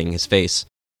she's studying his face.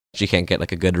 She can't get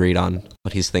like a good read on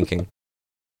what he's thinking,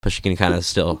 but she can kind of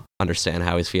still understand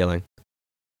how he's feeling.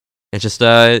 It's just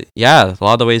yeah, a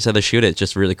lot of the ways that they shoot it,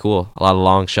 just really cool. A lot of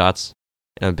long shots.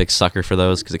 And I'm a big sucker for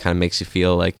those because it kind of makes you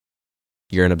feel like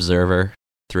you're an observer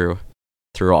through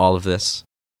all of this,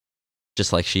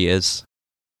 just like she is.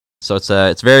 So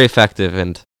it's very effective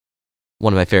and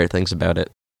one of my favorite things about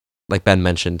it. Like Ben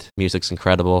mentioned, music's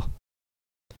incredible.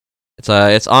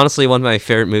 It's honestly one of my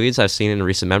favorite movies I've seen in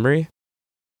recent memory,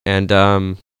 and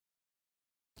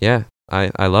yeah,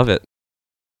 I love it.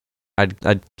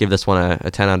 I'd give this one a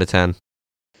 10 out of 10.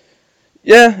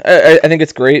 Yeah, I think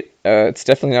it's great. It's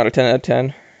definitely not a 10 out of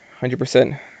 10.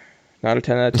 100% not a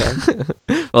 10 out of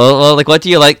 10. well, like what do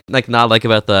you like not like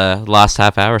about the last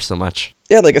half hour so much?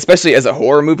 Yeah, like especially as a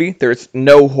horror movie, there's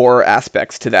no horror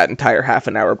aspects to that entire half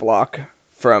an hour block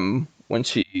from when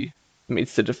she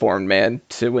meets the deformed man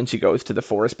to when she goes to the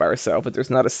forest by herself. But there's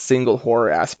not a single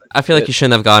horror aspect. I feel like you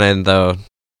shouldn't have gone in though.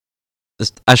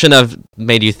 I shouldn't have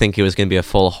made you think it was going to be a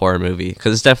full horror movie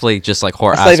because it's definitely just like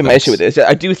horror. That's not even my issue with it.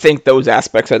 I do think those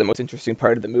aspects are the most interesting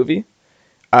part of the movie,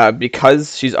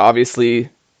 because she's obviously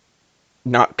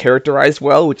not characterized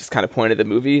well, which is kind of point of the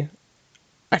movie.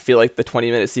 I feel like the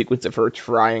 20-minute sequence of her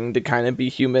trying to kind of be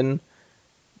human,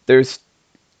 there's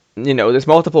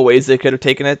multiple ways they could have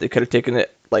taken it. They could have taken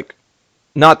it like,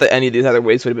 not that any of these other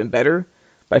ways would have been better,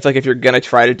 but I feel like if you're gonna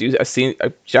try to do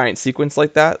a giant sequence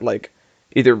like that, like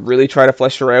either really try to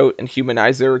flesh her out and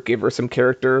humanize her, give her some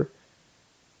character,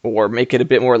 or make it a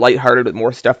bit more lighthearted with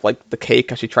more stuff like the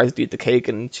cake, how she tries to eat the cake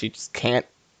and she just can't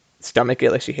stomach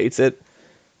it, like she hates it.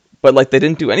 But like they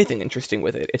didn't do anything interesting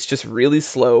with it. It's just really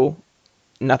slow.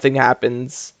 Nothing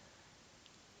happens.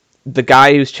 The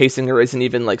guy who's chasing her isn't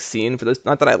even like seen for this.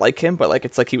 Not that I like him, but like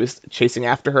it's like he was chasing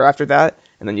after her after that,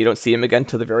 and then you don't see him again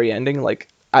till the very ending. Like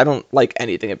I don't like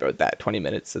anything about that 20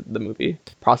 minutes of the movie,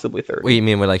 possibly 30. What do you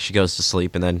mean where like she goes to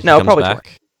sleep and then he No, comes probably back?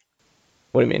 20.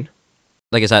 What do you mean?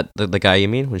 Like is that the guy you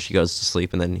mean when she goes to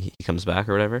sleep and then he comes back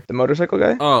or whatever? The motorcycle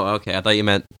guy? Oh, okay. I thought you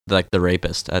meant like the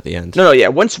rapist at the end. No, yeah.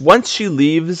 Once she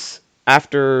leaves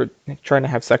after trying to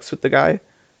have sex with the guy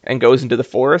and goes into the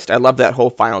forest, I love that whole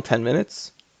final 10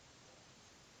 minutes.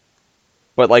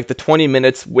 But like the 20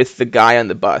 minutes with the guy on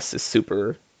the bus is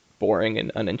super boring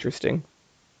and uninteresting.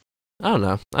 I don't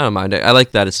know. I don't mind it. I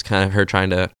like that it's kind of her trying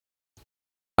to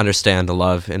understand the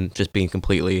love and just being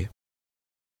completely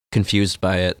confused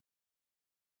by it.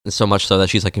 And so much so that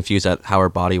she's like confused at how her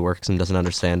body works and doesn't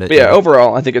understand it. But yeah,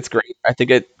 overall, I think it's great. I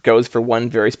think it goes for one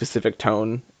very specific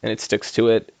tone and it sticks to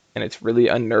it, and it's really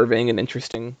unnerving and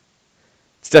interesting.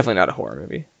 It's definitely not a horror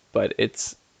movie, but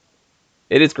it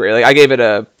is great. Like I gave it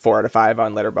a 4 out of 5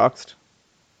 on Letterboxd.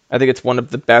 I think it's one of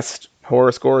the best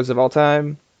horror scores of all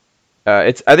time.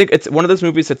 I think it's one of those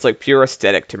movies that's like pure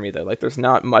aesthetic to me though. Like there's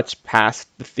not much past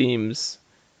the themes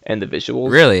and the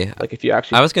visuals. Really? Like if you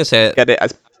actually I was gonna say get it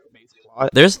as plot.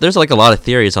 There's like a lot of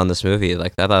theories on this movie.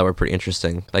 Like I thought were pretty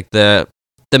interesting. Like the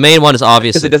main one is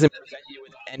obviously because it doesn't present you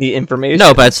with any information.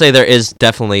 No, but I'd say there is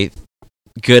definitely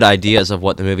good ideas of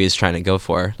what the movie is trying to go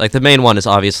for. Like the main one is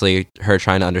obviously her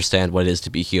trying to understand what it is to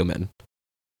be human.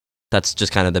 That's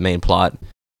just kind of the main plot.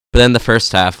 But then the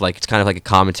first half, like it's kind of like a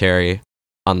commentary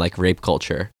on like rape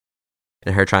culture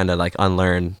and her trying to like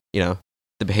unlearn, the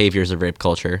behaviors of rape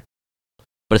culture.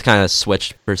 But it's kind of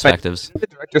switched perspectives. But the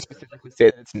director specifically say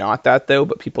that it's not that though,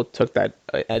 but people took that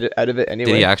out of it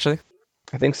anyway. Did he actually?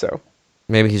 I think so.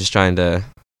 Maybe he's just trying to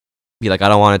be like, I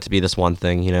don't want it to be this one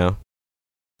thing, to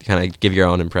kind of give your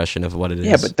own impression of what it is.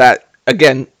 Yeah, but that,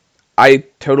 again, I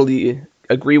totally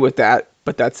agree with that,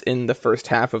 but that's in the first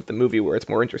half of the movie where it's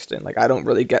more interesting. Like, I don't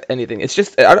really get anything. It's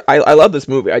just, I love this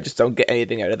movie. I just don't get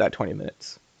anything out of that 20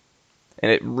 minutes. And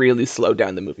it really slowed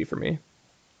down the movie for me.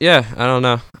 Yeah, I don't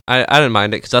know. I didn't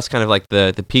mind it because that's kind of like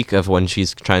the peak of when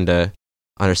she's trying to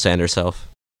understand herself.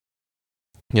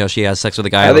 She has sex with a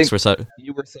guy. I think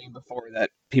you were saying before that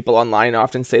people online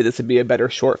often say this would be a better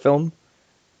short film.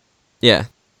 Yeah.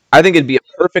 I think it'd be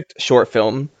a perfect short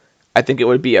film. I think it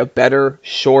would be a better,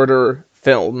 shorter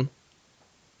film.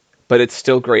 but it's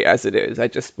still great as it is. I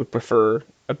just would prefer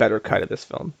a better cut of this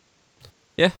film.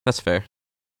 Yeah, that's fair.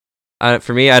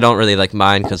 For me, I don't really like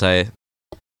mine because I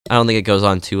don't think it goes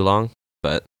on too long.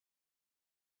 But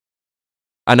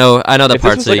I know the If this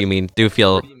parts was that like you mean do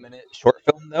feel 30-minute short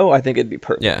film, though, I think it'd be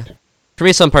perfect. yeah. For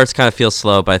me, some parts kind of feel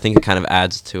slow, but I think it kind of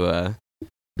adds to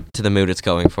the mood it's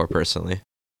going for personally.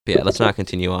 But yeah, let's not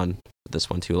continue on with this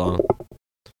one too long.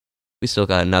 We still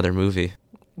got another movie.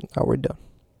 Now we're done.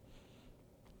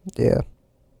 Yeah.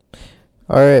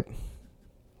 All right.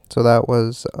 So that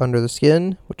was Under the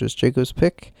Skin, which is Jacob's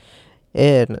pick.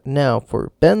 And now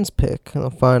for Ben's pick,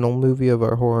 the final movie of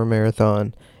our horror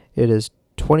marathon. It is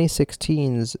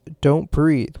 2016's Don't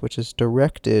Breathe, which is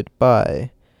directed by...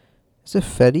 Is it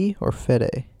Fede or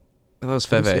Fede? That was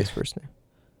How do you say Feve. his first name?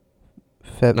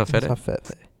 Fede. No, Fede. It's not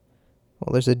Fede.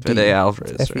 Well, there's a D. Fede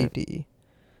Alvarez, It's right? F-E-D.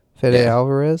 Fede Yeah.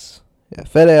 Alvarez? Yeah,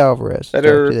 Fede Alvarez. directed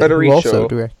it, who Federico. also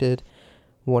directed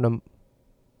one of...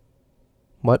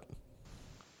 What?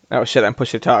 Oh shit, I'm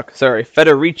Push to Talk. Sorry,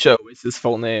 Federico is his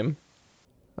full name.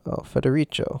 Oh,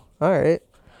 Federico. All right.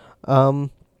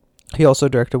 He also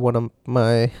directed one of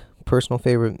my personal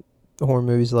favorite horror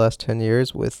movies the last 10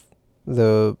 years with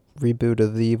the reboot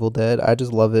of The Evil Dead. I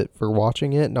just love it for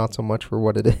watching it, not so much for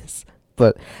what it is.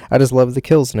 But I just love the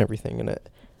kills and everything in it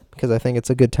because I think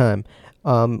it's a good time.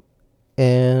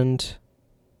 And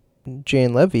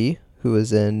Jane Levy, who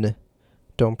is in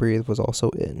Don't Breathe, was also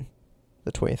in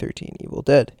the 2013 Evil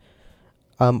Dead.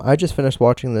 I just finished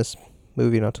watching this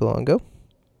movie not too long ago.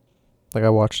 Like, I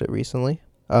watched it recently.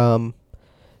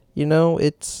 You know,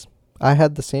 I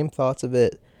had the same thoughts of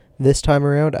it this time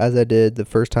around as I did the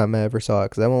first time I ever saw it,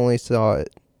 because I only saw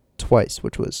it twice,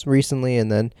 which was recently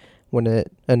and then when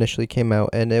it initially came out,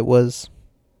 and it was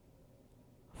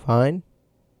fine.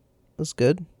 It was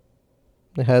good.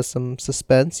 It has some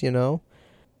suspense, you know.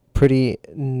 Pretty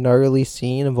gnarly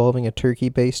scene involving a turkey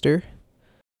baster.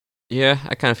 Yeah,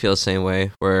 I kind of feel the same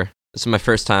way, where this is my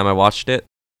first time I watched it,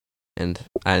 and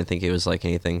I didn't think it was, like,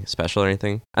 anything special or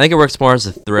anything. I think it works more as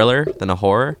a thriller than a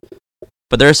horror,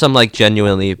 but there are some, like,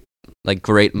 genuinely, like,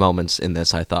 great moments in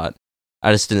this, I thought.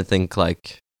 I just didn't think,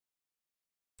 like,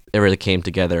 it really came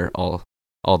together all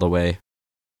the way.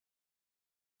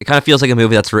 It kind of feels like a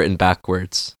movie that's written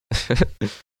backwards.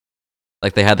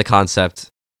 Like, they had the concept,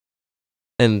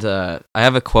 and I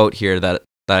have a quote here that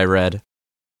I read.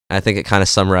 I think it kind of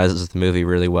summarizes the movie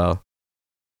really well.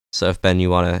 So if Ben, you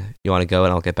wanna go,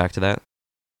 and I'll get back to that.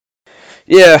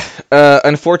 Yeah,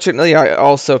 unfortunately, I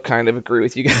also kind of agree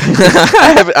with you guys.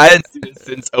 I hadn't seen it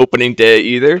since opening day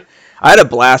either. I had a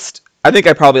blast. I think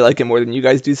I probably like it more than you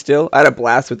guys do still. I had a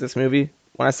blast with this movie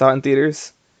when I saw it in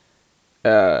theaters.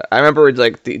 I remember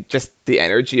like the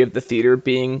energy of the theater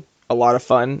being a lot of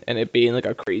fun and it being like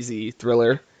a crazy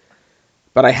thriller.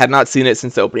 But I had not seen it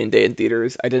since opening day in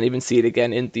theaters. I didn't even see it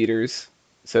again in theaters.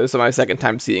 So this is my second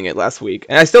time seeing it last week.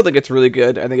 And I still think it's really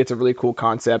good. I think it's a really cool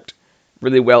concept.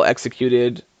 Really well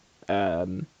executed. I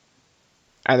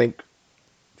think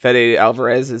Fede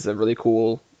Alvarez is a really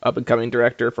cool up-and-coming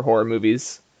director for horror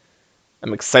movies.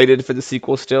 I'm excited for the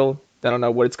sequel still. I don't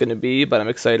know what it's going to be, but I'm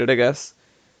excited, I guess.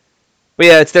 But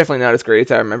yeah, it's definitely not as great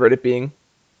as I remembered it being.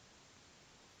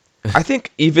 I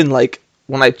think even, like,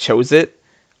 when I chose it,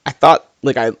 I thought,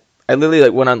 like, I literally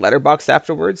like went on Letterboxd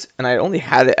afterwards, and I only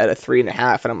had it at a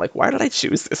 3.5, and I'm like, why did I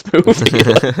choose this movie?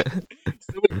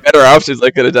 So many better options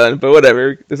I could have done, but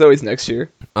whatever. There's always next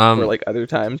year or like other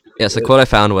times. Yes, the quote I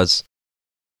found was,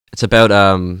 it's about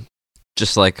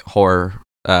just like horror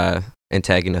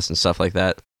antagonists and stuff like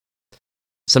that.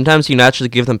 Sometimes you naturally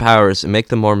give them powers and make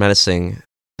them more menacing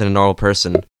than a normal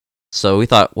person. So we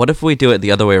thought, what if we do it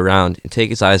the other way around and take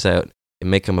his eyes out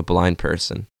and make him a blind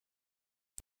person?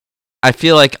 I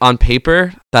feel like on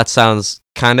paper that sounds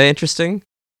kind of interesting,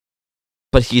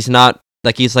 but he's not.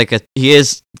 Like he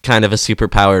is kind of a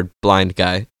superpowered blind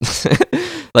guy.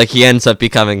 Like he ends up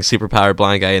becoming superpowered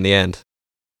blind guy in the end.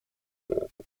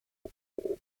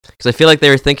 Because I feel like they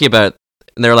were thinking about,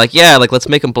 and they were like, yeah, like let's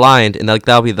make him blind, and like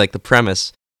that'll be like the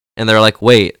premise. And they're like,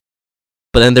 wait,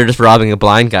 but then they're just robbing a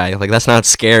blind guy. Like that's not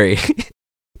scary.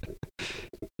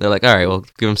 They're like, all right, we'll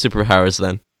give him superpowers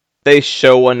then. They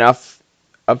show enough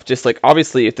of just like,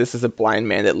 obviously if this is a blind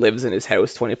man that lives in his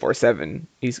house 24/7,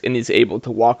 he's able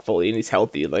to walk fully and he's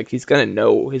healthy, like he's gonna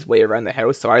know his way around the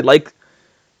house. So I like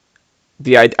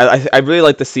I really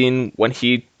like the scene when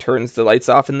he turns the lights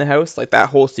off in the house. Like that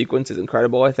whole sequence is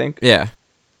incredible, I think. Yeah.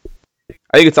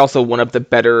 I think it's also one of the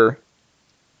better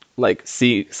like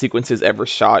sequences ever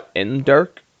shot in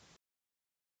dark.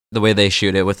 The way they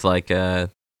shoot it with like the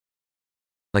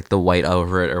white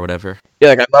over it or whatever. Yeah,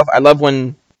 like I love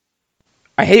when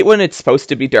I hate when it's supposed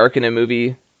to be dark in a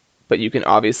movie, but you can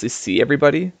obviously see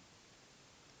everybody.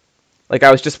 Like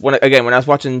I was just when I was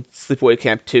watching Sleepaway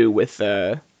Camp 2 with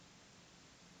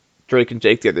Drake and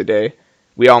Jake the other day,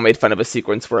 we all made fun of a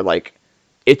sequence where like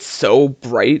it's so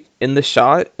bright in the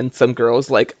shot, and some girls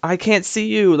like, I can't see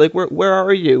you. Like, where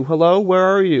are you? Hello, where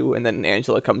are you? And then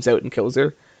Angela comes out and kills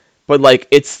her. But like,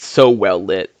 it's so well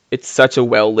lit. It's such a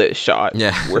well lit shot.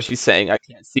 Yeah. Where she's saying, I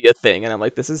can't see a thing, and I'm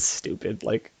like, this is stupid.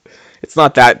 Like, it's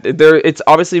not that there. It's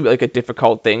obviously like a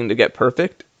difficult thing to get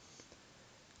perfect.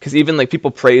 Because even like people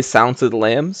praise Silence of the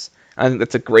Lambs. I think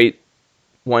that's a great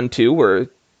one too, where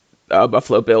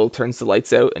Buffalo Bill turns the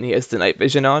lights out and he has the night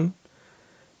vision on.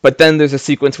 But then there's a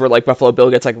sequence where like Buffalo Bill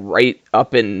gets like right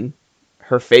up in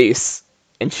her face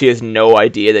and she has no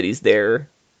idea that he's there.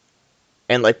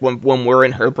 And like when we're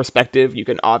in her perspective, you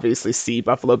can obviously see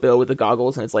Buffalo Bill with the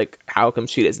goggles, and it's like, how come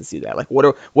she doesn't see that? Like what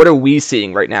are we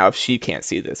seeing right now if she can't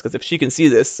see this? Because if she can see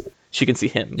this, she can see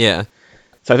him. Yeah.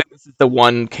 So I think this is the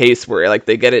one case where like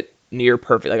they get it near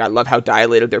perfect. Like I love how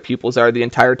dilated their pupils are the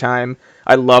entire time.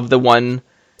 I love the one.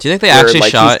 Do you think they where, actually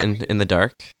like, shot in the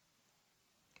dark?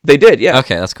 They did, yeah.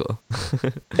 Okay, that's cool.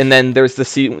 And then there's the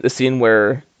scene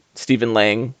where Stephen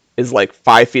Lang is like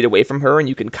 5 feet away from her, and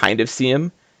you can kind of see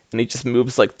him, and he just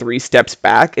moves like 3 steps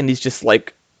back, and he's just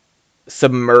like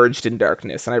submerged in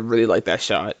darkness, and I really like that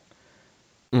shot.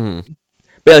 Mm-hmm.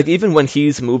 But like even when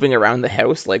he's moving around the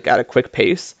house like at a quick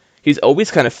pace, he's always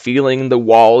kind of feeling the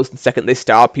walls. The second they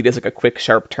stop, he does like a quick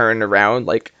sharp turn around.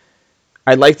 Like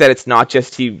I like that it's not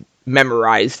just he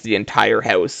memorized the entire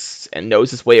house and knows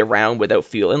his way around without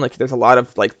feeling. Like there's a lot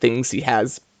of like things he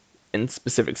has in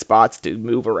specific spots to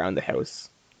move around the house.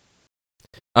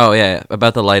 Oh yeah,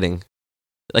 about the lighting.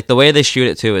 Like the way they shoot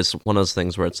it too is one of those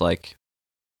things where it's like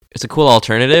it's a cool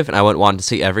alternative, and I wouldn't want to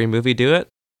see every movie do it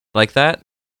like that.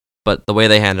 But the way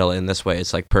they handle it in this way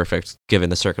is like perfect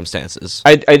given the circumstances.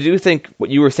 I do think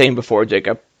what you were saying before,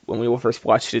 Jacob, when we first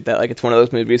watched it, that like it's one of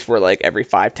those movies where like every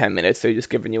 5-10 minutes they're just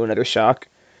giving you another shock.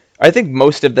 I think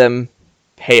most of them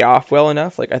pay off well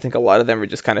enough. Like I think a lot of them are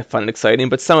just kind of fun and exciting,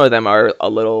 but some of them are a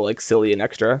little like silly and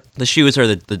extra. The shoes are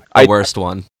the worst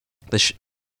one.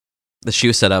 The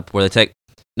shoe setup where they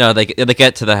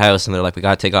get to the house and they're like, we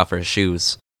gotta take off our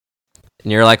shoes,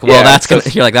 and you're like, well,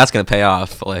 Yeah, that's gonna pay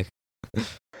off. Like,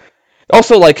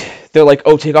 also like they're like,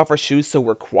 oh, take off our shoes so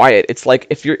we're quiet. It's like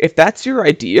if that's your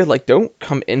idea, like don't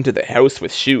come into the house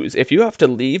with shoes. If you have to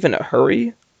leave in a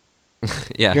hurry,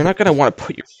 yeah, you're not gonna want to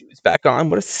put your shoes back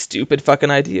on. What a stupid fucking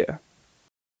idea.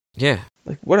 yeah.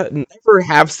 Like, never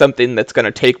have something that's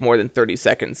gonna take more than 30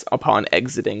 seconds upon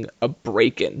exiting a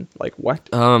break-in. Like, what?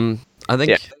 I think.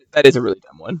 Yeah, that is a really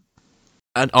dumb one.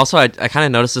 And also, I kind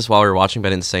of noticed this while we were watching, but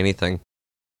I didn't say anything.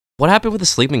 What happened with the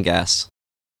sleeping gas?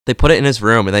 They put it in his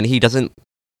room, and then he doesn't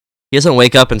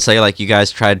wake up and say like, "You guys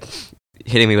tried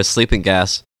hitting me with sleeping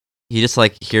gas." He just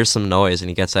like hears some noise and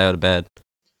he gets out of bed.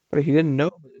 But he didn't know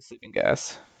about the sleeping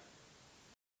gas.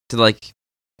 Did like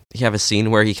he have a scene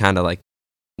where he kind of like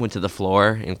went to the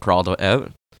floor and crawled out,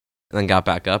 and then got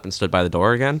back up and stood by the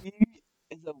door again? He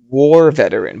is a war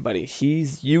veteran, buddy.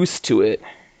 He's used to it.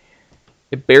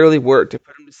 It barely worked. It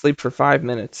put him to sleep for 5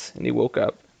 minutes, and he woke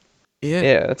up.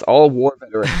 Yeah, that's all war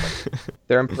veterans.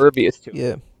 They're impervious to it.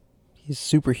 Yeah, he's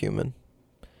superhuman.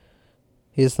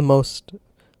 He has the most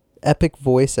epic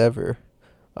voice ever.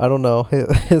 I don't know,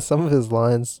 some of his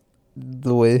lines,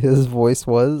 the way his voice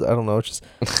was, I don't know, just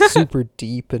super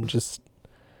deep and just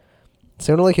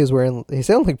sounded like he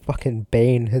sounded like fucking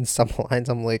Bane in some lines.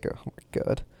 I'm like, oh my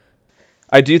god.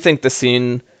 I do think the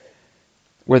scene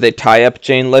where they tie up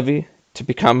Jane Levy to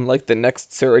become like the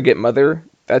next surrogate mother,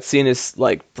 that scene is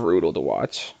like brutal to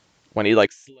watch. When he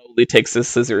like slowly takes his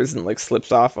scissors and like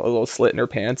slips off a little slit in her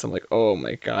pants, I'm like, oh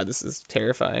my god, this is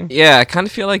terrifying. Yeah, I kind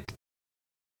of feel like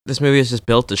this movie is just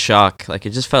built to shock. Like,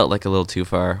 it just felt like a little too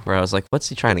far, where I was like, what's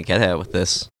he trying to get at with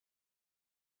this?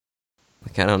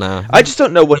 Like, I don't know. I just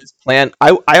don't know what his plan.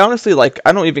 I honestly like.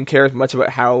 I don't even care as much about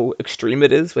how extreme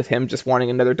it is with him just wanting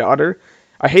another daughter.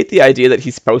 I hate the idea that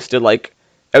he's supposed to like.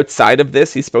 Outside of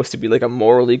this, he's supposed to be like a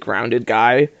morally grounded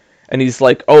guy, and he's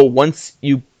like, "Oh, once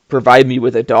you provide me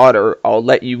with a daughter, I'll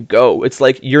let you go." It's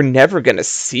like you're never gonna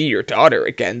see your daughter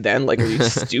again. Then, like, are you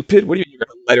stupid? What do you mean you're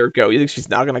gonna let her go? You think she's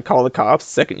not gonna call the cops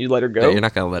the second you let her go? No, you're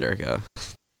not gonna let her go.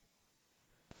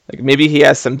 Like maybe he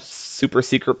has some super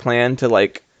secret plan to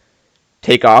like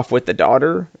take off with the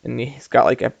daughter, and he's got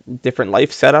like a different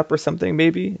life setup or something.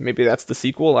 Maybe that's the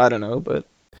sequel. I don't know, but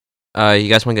You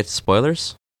guys want to get to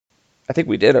spoilers? I think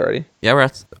we did already. Yeah,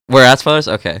 we're at spoilers.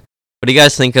 Okay. What do you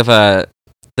guys think of the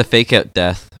fake out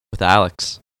death with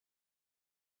Alex?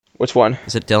 Which one?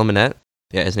 Is it Dylan Minnette?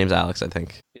 Yeah, his name's Alex, I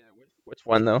think. Yeah, which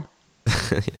one though?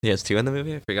 He has 2 in the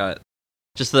movie. I forgot.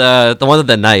 Just the one with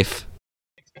the knife.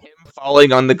 Him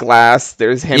falling on the glass.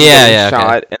 There's him Yeah, getting yeah, okay.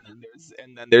 shot,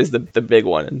 and then there's the big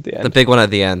one at the end. The big one at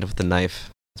the end with the knife.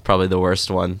 It's probably the worst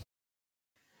one.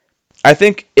 I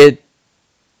think it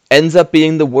ends up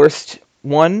being the worst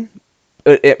one.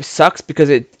 It sucks because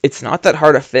it's not that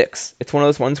hard to fix. It's one of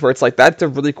those ones where it's like that's a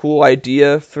really cool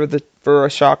idea for a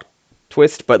shock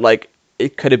twist, but like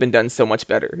it could have been done so much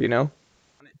better, you know?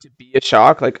 To be a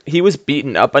shock, like he was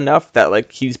beaten up enough that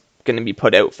like he's gonna be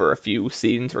put out for a few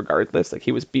scenes regardless. Like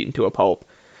he was beaten to a pulp.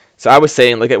 So I was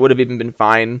saying like it would have even been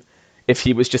fine if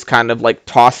he was just kind of like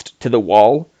tossed to the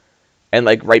wall and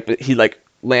like he like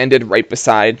landed right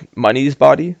beside Money's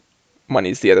body.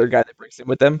 Money's the other guy that breaks in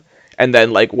with them. And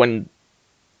then like when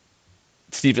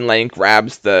Stephen Lang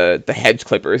grabs the hedge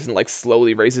clippers and like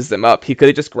slowly raises them up, he could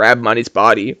have just grabbed Money's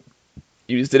body,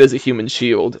 used it as a human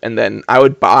shield, and then I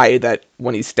would buy that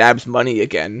when he stabs Money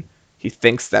again, he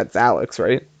thinks that's Alex,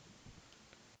 right?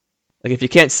 Like if you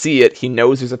can't see it, he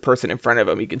knows there's a person in front of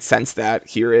him. He can sense that,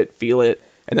 hear it, feel it,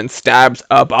 and then stabs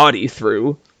a body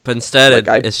through. But instead,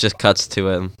 Like, it's just cuts to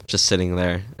him just sitting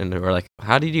there, and we're like,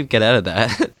 "How did you get out of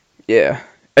that?" Yeah,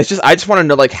 it's just I just want to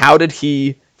know like how did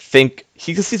he think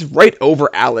he's right over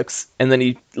Alex, and then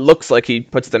he looks like he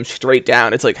puts them straight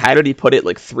down. It's like how did he put it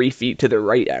like 3 feet to the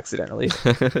right accidentally?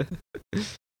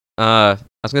 I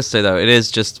was gonna say though, it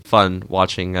is just fun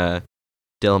watching Dylan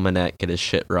Minnette get his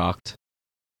shit rocked.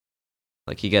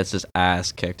 Like he gets his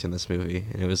ass kicked in this movie,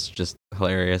 and it was just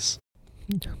hilarious.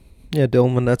 Yeah,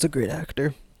 Dylan Minnette's a great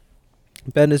actor.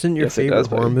 Ben, isn't your Yes, it favorite does,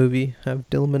 horror buddy. movie have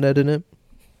Dylan Minnette in it?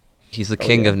 He's the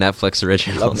king yeah. of Netflix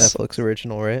originals. Netflix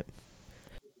original, right?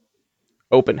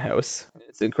 Open House,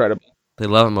 it's incredible. They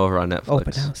love him over on Netflix.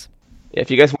 Open House. Yeah,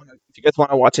 if you guys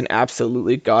want to watch an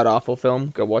absolutely god awful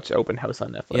film, go watch Open House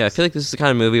on Netflix. Yeah, I feel like this is the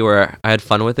kind of movie where I had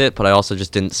fun with it, but I also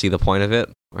just didn't see the point of it.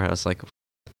 Where I was like,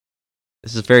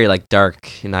 this is very like dark,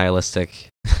 nihilistic,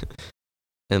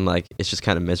 and like it's just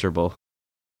kind of miserable.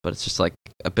 But it's just like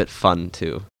a bit fun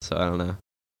too. So I don't know.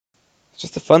 It's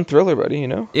just a fun thriller, buddy. You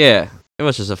know. Yeah, it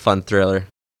was just a fun thriller.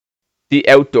 The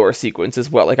outdoor sequence as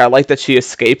well. Like I like that she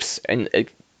escapes, and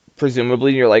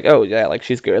presumably you're like, oh yeah, like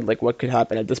she's good. Like what could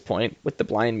happen at this point with the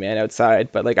blind man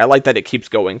outside? But like I like that it keeps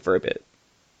going for a bit.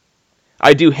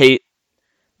 I do hate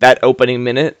that opening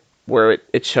minute where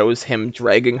it shows him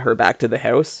dragging her back to the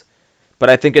house,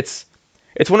 but I think it's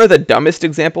one of the dumbest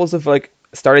examples of like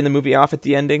starting the movie off at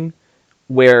the ending,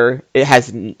 where it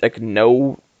has like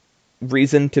no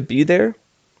reason to be there.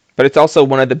 But it's also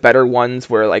one of the better ones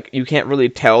where like you can't really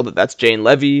tell that that's Jane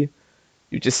Levy.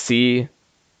 You just see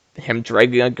him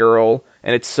dragging a girl,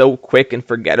 and it's so quick and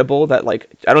forgettable that like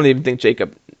I don't even think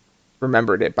Jacob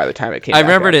remembered it by the time it came. I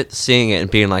remembered it, seeing it,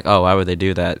 and being like, "Oh, why would they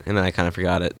do that?" And then I kind of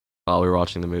forgot it while we were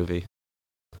watching the movie.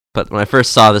 But when I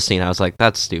first saw the scene, I was like,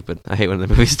 "That's stupid. I hate when the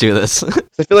movies do this." So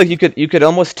I feel like you could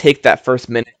almost take that first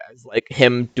minute as like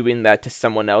him doing that to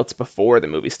someone else before the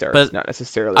movie starts, But not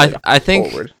necessarily. Like, I think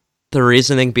forward. the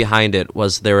reasoning behind it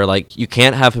was they were like, you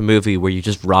can't have a movie where you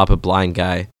just rob a blind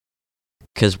guy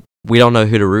because we don't know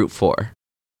who to root for.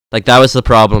 Like, that was the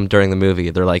problem during the movie.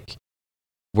 They're like,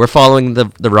 we're following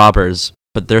the robbers,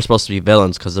 but they're supposed to be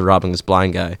villains because they're robbing this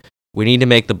blind guy. We need to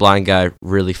make the blind guy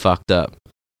really fucked up.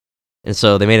 And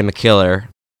so they made him a killer,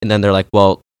 and then they're like,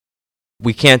 well,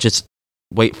 we can't just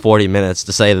wait 40 minutes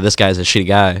to say that this guy's a shitty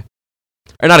guy.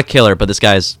 Or not a killer, but this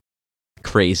guy's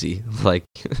crazy. Like,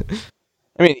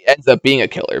 I mean, he ends up being a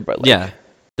killer, but like, yeah,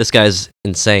 this guy's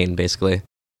insane, basically.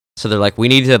 So they're like, we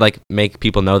need to like make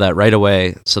people know that right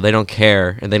away, so they don't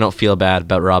care and they don't feel bad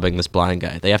about robbing this blind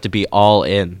guy. They have to be all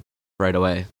in right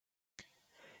away.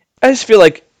 I just feel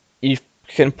like you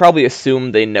can probably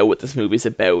assume they know what this movie's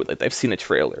about. Like they've seen a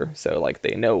trailer, so like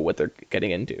they know what they're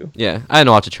getting into. Yeah, I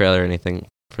didn't watch a trailer or anything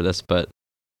for this, but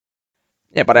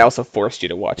Yeah, but I also forced you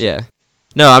to watch it. yeah.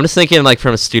 No, I'm just thinking like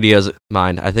from a studio's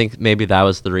mind. I think maybe that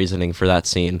was the reasoning for that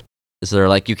scene. Is they're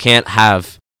like, you can't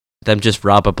have them just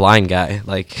rob a blind guy.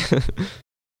 Like,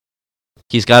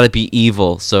 he's got to be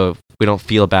evil, so we don't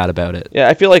feel bad about it. Yeah,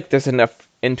 I feel like there's enough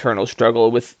internal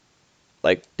struggle with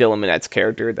like Dylan Minnette's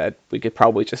character that we could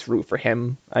probably just root for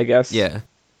him, I guess. Yeah. And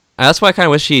that's why I kind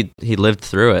of wish he lived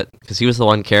through it, because he was the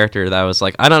one character that was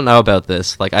like, I don't know about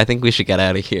this. Like, I think we should get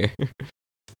out of here.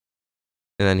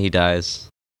 And then he dies.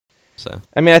 So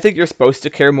I mean, I think you're supposed to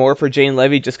care more for Jane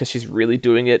Levy just because she's really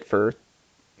doing it for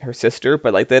her sister,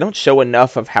 but like they don't show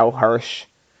enough of how harsh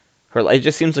her. It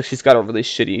just seems like she's got a really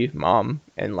shitty mom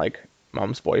and like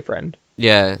mom's boyfriend.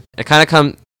 yeah, it kind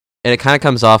of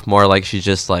comes off more like she's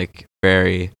just like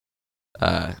very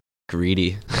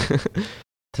greedy.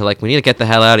 To like, we need to get the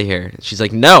hell out of here. She's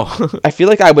like, no. I feel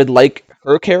like I would like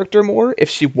her character more if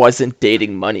she wasn't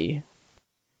dating Money.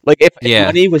 Like if Yeah,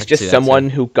 Money was I can just see that someone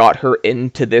too. who got her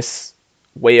into this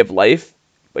way of life,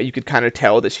 but you could kind of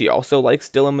tell that she also likes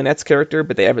Dylan Minette's character,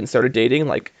 but they haven't started dating,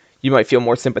 like you might feel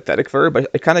more sympathetic for her, but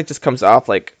it kind of just comes off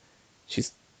like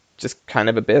she's just kind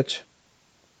of a bitch.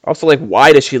 Also, like,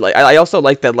 why does she like? I also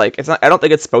like that. Like, it's not. I don't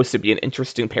think it's supposed to be an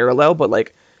interesting parallel, but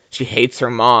like, she hates her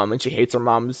mom, and she hates her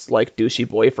mom's like douchey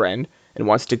boyfriend, and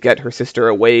wants to get her sister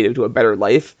away to a better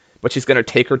life. But she's gonna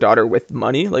take her daughter with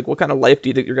money. Like, what kind of life do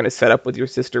you think you're gonna set up with your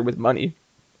sister with money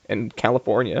in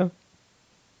California?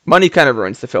 Money kind of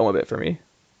ruins the film a bit for me.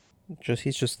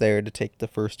 He's just there to take the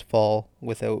first fall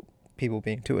without people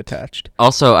being too attached.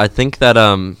 Also, I think that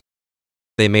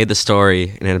they made the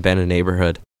story in an abandoned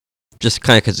neighborhood just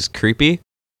kind of because it's creepy.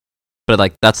 But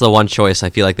like that's the one choice I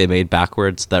feel like they made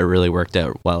backwards that really worked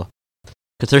out well.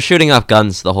 Because they're shooting off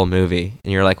guns the whole movie,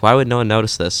 and you're like, why would no one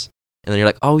notice this? And then you're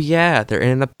like, oh yeah, they're in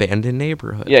an abandoned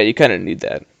neighborhood. Yeah, you kind of need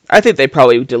that. I think they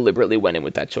probably deliberately went in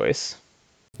with that choice.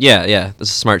 Yeah, that's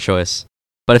a smart choice.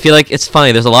 But I feel like it's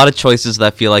funny. There's a lot of choices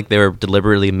that feel like they were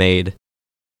deliberately made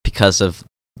because of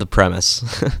the premise.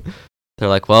 They're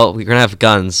like, well, we're gonna have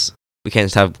guns. We can't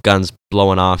just have guns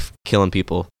blowing off, killing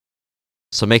people.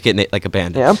 So make it like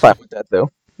abandoned. Yeah, I'm fine with that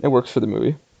though. It works for the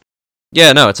movie.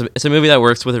 Yeah, no, it's a movie that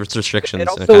works with its restrictions. It in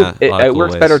also a lot of it cool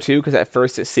works ways. better too because at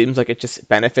first it seems like it just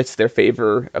benefits their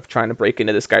favor of trying to break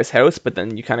into this guy's house, but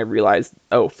then you kind of realize,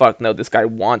 oh fuck, no, this guy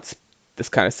wants this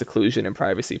kind of seclusion and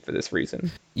privacy for this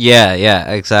reason. Yeah,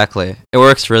 exactly. It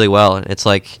works really well. And it's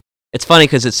like it's funny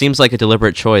because it seems like a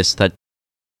deliberate choice that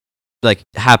like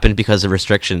happened because of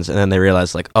restrictions, and then they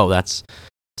realized like, oh, that's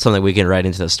something we can write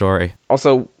into the story.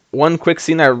 Also, one quick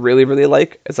scene I really really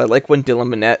like is I like when Dylan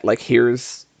Minnette like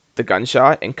hears the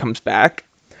gunshot and comes back,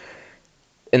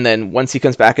 and then once he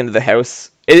comes back into the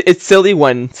house, it's silly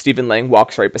when Stephen Lang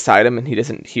walks right beside him and he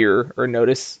doesn't hear or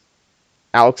notice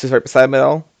Alex is right beside him at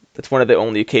all. That's one of the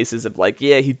only cases of like,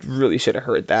 yeah, he really should have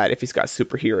heard that if he's got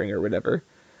super hearing or whatever.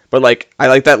 But like, I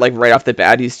like that like right off the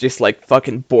bat, he's just like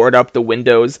fucking board up the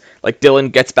windows. Like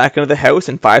Dylan gets back into the house,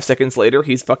 and 5 seconds later,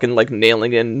 he's fucking like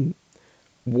nailing in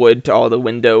wood to all the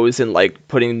windows and like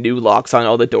putting new locks on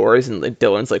all the doors. And like,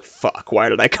 Dylan's like, "Fuck, why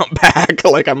did I come back?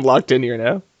 Like I'm locked in here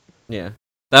now." Yeah,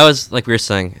 that was like we were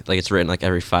saying, like it's written like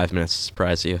every 5 minutes to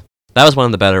surprise you. That was one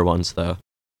of the better ones though,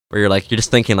 where you're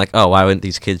just thinking like, oh, why wouldn't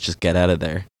these kids just get out of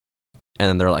there? And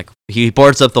then they're like, he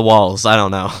boards up the walls. I don't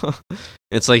know.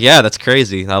 It's like, yeah, that's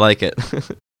crazy. I like it.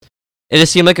 It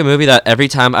just seemed like a movie that every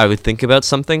time I would think about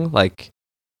something, like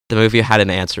the movie had an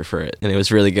answer for it, and it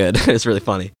was really good. It was really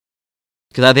funny.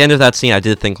 Because at the end of that scene, I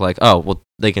did think like, oh, well,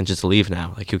 they can just leave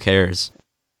now. Like, who cares?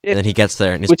 Yeah. And then he gets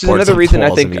there, and he's Which is boards another up the reason I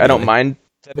walls think I don't immediately. mind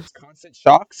that it's constant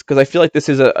shocks, because I feel like this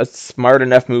is a smart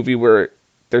enough movie where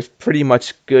there's pretty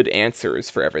much good answers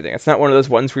for everything. It's not one of those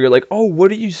ones where you're like, oh,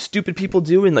 what are you stupid people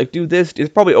doing? Like, do this. There's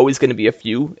probably always going to be a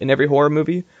few in every horror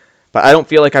movie, but I don't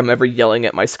feel like I'm ever yelling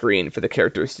at my screen for the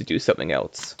characters to do something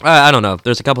else. I don't know.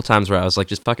 There's a couple times where I was like,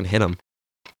 just fucking hit him.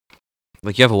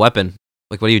 Like, you have a weapon.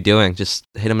 Like, what are you doing? Just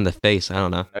hit him in the face. I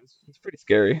don't know. It's pretty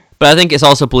scary. But I think it's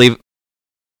also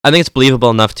I think it's believable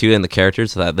enough too in the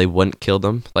characters that they wouldn't kill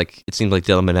them. Like, it seems like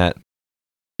Dylan Minnette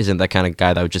isn't that kind of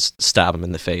guy that would just stab him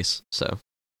in the face. So,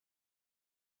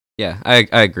 yeah, I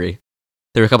agree.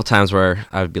 There were a couple times where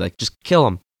I would be like, just kill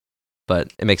him.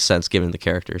 But it makes sense given the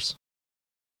characters.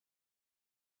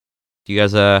 Do you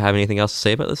guys have anything else to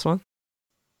say about this one?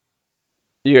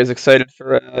 You guys excited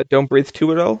for Don't Breathe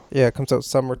 2 at all? Yeah, it comes out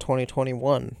summer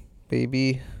 2021,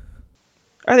 baby.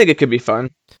 I think it could be fun.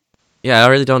 Yeah, I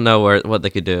really don't know what they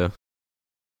could do.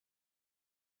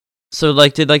 So,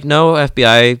 like, did no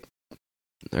FBI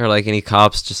or like any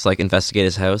cops just like investigate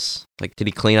his house? Like, did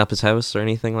he clean up his house or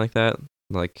anything like that?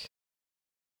 Like,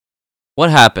 what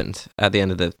happened at the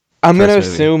end of the? I'm gonna first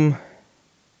movie? assume,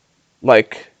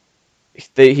 like,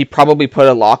 he probably put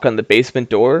a lock on the basement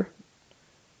door,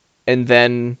 and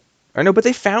then, or no, but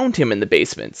they found him in the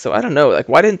basement. So I don't know. Like,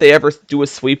 why didn't they ever do a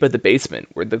sweep of the basement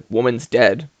where the woman's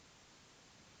dead?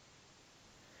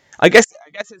 I guess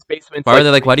his basement's Why are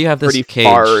they like? Why do you have this pretty cage?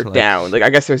 far Like, down. Like,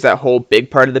 I guess there's that whole big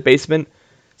part of the basement.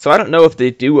 So I don't know if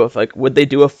they do would they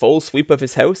do a full sweep of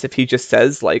his house if he just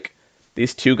says like,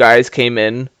 these two guys came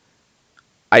in,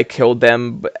 I killed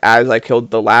them, but as I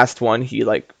killed the last one, he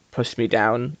like pushed me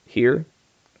down here.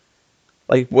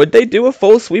 Like, would they do a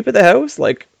full sweep of the house?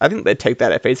 Like, I think they'd take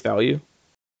that at face value.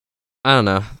 I don't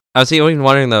know. I was even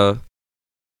wondering though. Is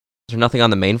there nothing on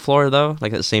the main floor though?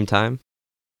 Like at the same time,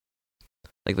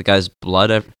 like the guy's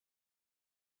blood.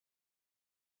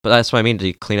 But that's what I mean. Did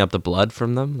he clean up the blood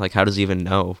from them? Like, how does he even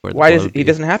know where the Why blood does would he be?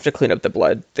 doesn't have to clean up the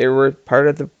blood? They were part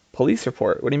of the police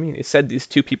report. What do you mean? It said these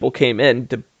two people came in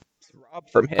to rob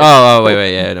from him. Oh,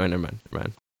 wait, yeah, no, never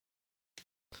mind.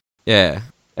 Yeah,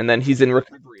 and then he's in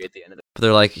recovery at the end of it. but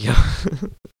they're like, yo.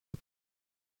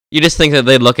 You just think that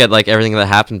they'd look at like everything that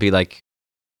happened, and be like,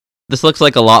 this looks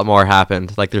like a lot more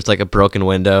happened. Like there's like a broken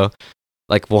window,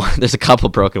 like there's a couple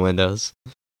broken windows.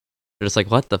 They're just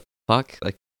like, what the fuck?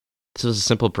 Like this was a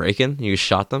simple break-in. You just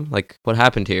shot them. Like what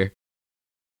happened here?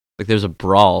 Like there's a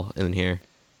brawl in here.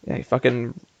 Yeah, he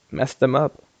fucking messed them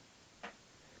up.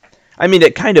 I mean,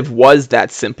 it kind of was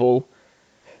that simple.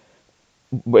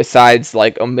 Besides,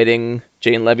 like, omitting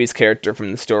Jane Levy's character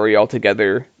from the story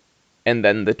altogether, and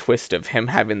then the twist of him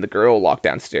having the girl locked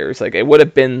downstairs. Like, it would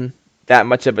have been that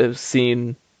much of a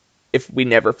scene if we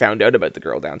never found out about the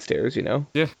girl downstairs, you know?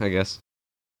 Yeah, I guess.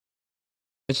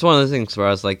 It's just one of those things where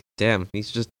I was like, damn,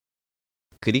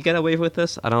 could he get away with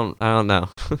this? I don't know.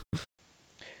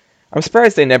 I'm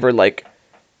surprised they never, like,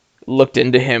 looked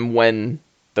into him when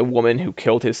the woman who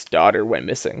killed his daughter went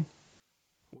missing.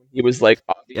 He was, like,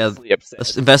 obviously upset.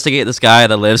 Let's investigate this guy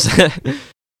that lives.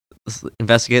 Let's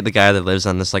investigate the guy that lives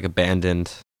on this like abandoned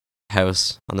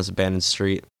house on this abandoned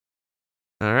street.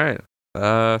 All right.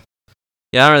 Yeah, I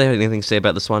don't really have anything to say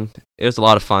about this one. It was a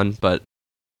lot of fun, but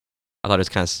I thought it was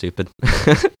kind of stupid.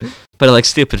 But like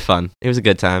stupid fun. It was a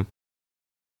good time.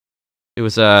 It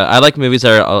was. I like movies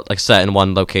that are like set in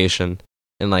one location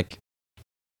and like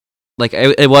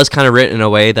it was kind of written in a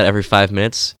way that every 5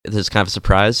 minutes there's kind of a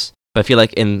surprise. But I feel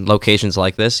like in locations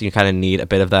like this, you kind of need a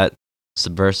bit of that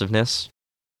subversiveness.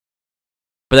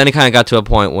 But then it kind of got to a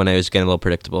point when it was getting a little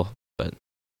predictable. But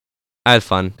I had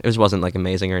fun. It wasn't like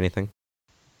amazing or anything.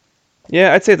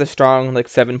 Yeah, I'd say it's a strong, like,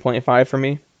 7.5 for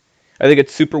me. I think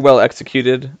it's super well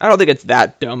executed. I don't think it's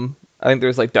that dumb. I think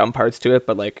there's, like, dumb parts to it,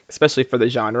 but, like, especially for the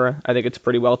genre, I think it's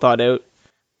pretty well thought out.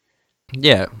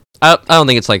 Yeah. I don't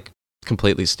think it's like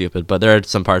completely stupid, but there are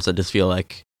some parts that just feel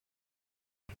like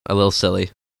a little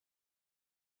silly.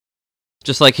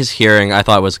 Just like his hearing, I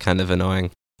thought was kind of annoying.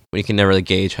 When you can never really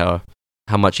gauge how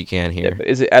much you can hear. Yeah, but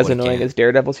is it as what he annoying can. as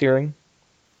Daredevil's hearing?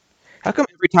 How come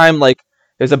every time, like,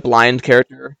 there's a blind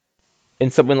character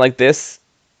in something like this,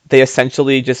 they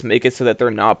essentially just make it so that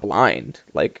they're not blind?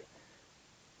 Like,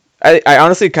 I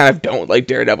honestly kind of don't like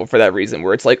Daredevil for that reason,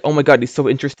 where it's like, oh my god, he's so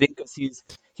interesting because he's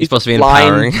supposed to be blind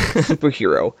empowering.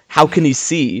 superhero. How can he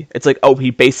see? It's like, oh, he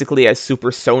basically has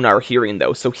super sonar hearing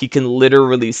though, so he can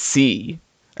literally see.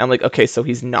 I'm like, okay, so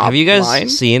he's not Have you guys blind?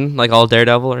 seen like all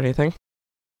Daredevil or anything?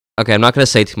 Okay, I'm not gonna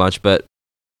say too much, but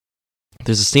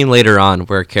there's a scene later on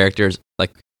where a character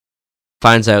like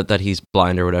finds out that he's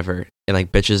blind or whatever, and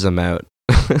like bitches him out,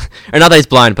 or not that he's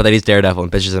blind, but that he's Daredevil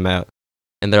and bitches him out.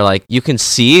 And they're like, "You can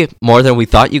see more than we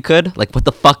thought you could." Like, what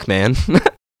the fuck, man?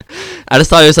 I just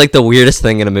thought it was like the weirdest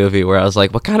thing in a movie where I was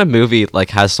like, "What kind of movie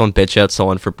like has someone bitch out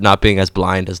someone for not being as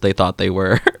blind as they thought they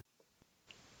were?"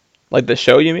 Like the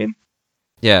show, you mean?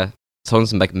 Yeah,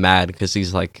 someone's like mad because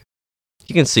he's like,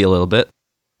 he can see a little bit.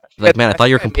 Like, man, I thought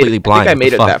you were completely blind. I think I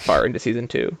made What it the that fuck? far into season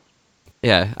 2.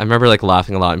 Yeah, I remember like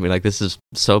laughing a lot and being like, "This is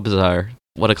so bizarre.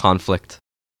 What a conflict."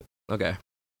 Okay,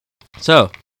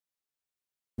 so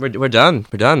we're done.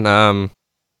 We're done.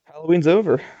 Halloween's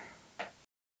over.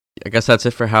 I guess that's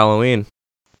it for Halloween.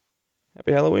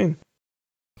 Happy Halloween.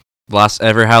 Last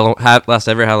ever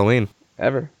Halloween.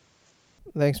 Ever.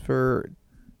 Thanks for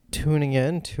tuning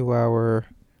in to our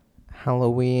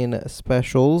Halloween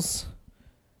specials.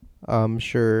 I'm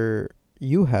sure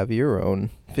you have your own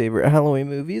favorite Halloween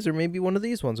movies, or maybe one of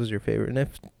these ones was your favorite. And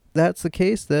if that's the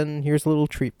case, then here's a little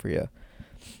treat for you.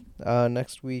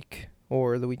 Next week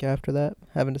or the week after that,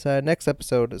 haven't decided. Next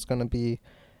episode is going to be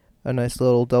a nice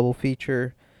little double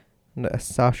feature, a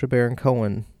Sacha Baron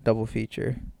Cohen double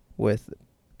feature with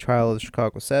Trial of the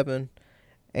Chicago 7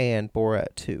 and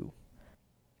Borat 2.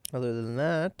 Other than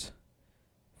that,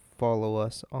 follow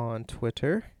us on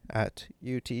Twitter at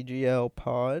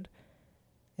UTGLPod,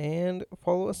 and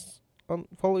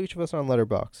follow each of us on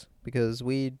Letterboxd, because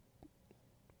we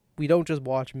don't just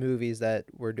watch movies that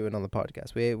we're doing on the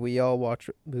podcast. We all watch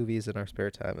movies in our spare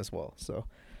time as well. So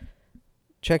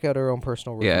check out our own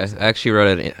personal reviews. Yeah, I actually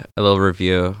wrote a little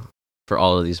review for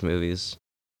all of these movies.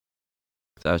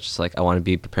 So I was just like, I want to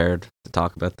be prepared to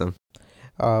talk about them.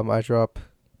 I drop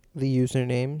the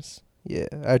usernames. Yeah,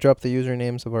 I drop the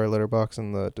usernames of our Letterboxd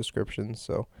in the description,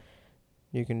 so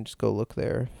you can just go look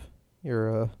there if you're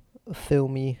a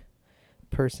filmy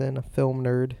person, a film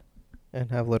nerd,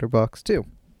 and have Letterboxd too.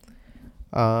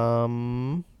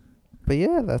 But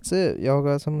yeah, that's it. Y'all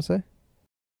got something to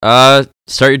say?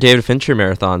 Start your David Fincher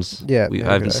marathons. Yeah,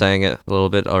 I've been saying it a little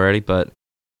bit already, but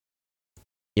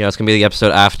it's gonna be the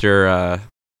episode after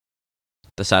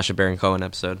the Sacha Baron Cohen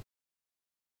episode.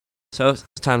 So it's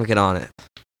time to get on it.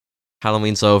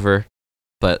 Halloween's over,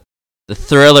 but the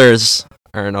thrillers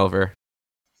aren't over.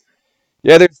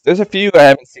 Yeah, there's a few I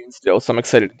haven't seen still, so I'm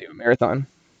excited to do a marathon.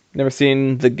 Never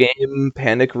seen The Game,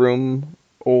 Panic Room,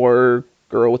 or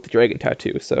Girl with the Dragon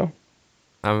Tattoo. So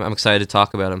I'm excited to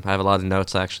talk about them. I have a lot of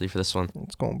notes actually for this one.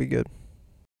 It's gonna be good.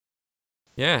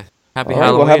 Yeah. Happy all right,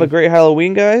 Halloween. well, have a great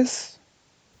Halloween, guys.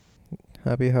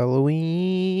 Happy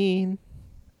Halloween.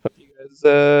 Hope you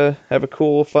guys have a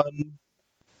cool, fun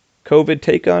COVID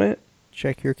take on it.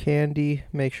 Check your candy.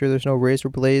 Make sure there's no razor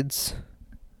blades.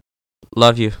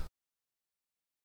 Love you.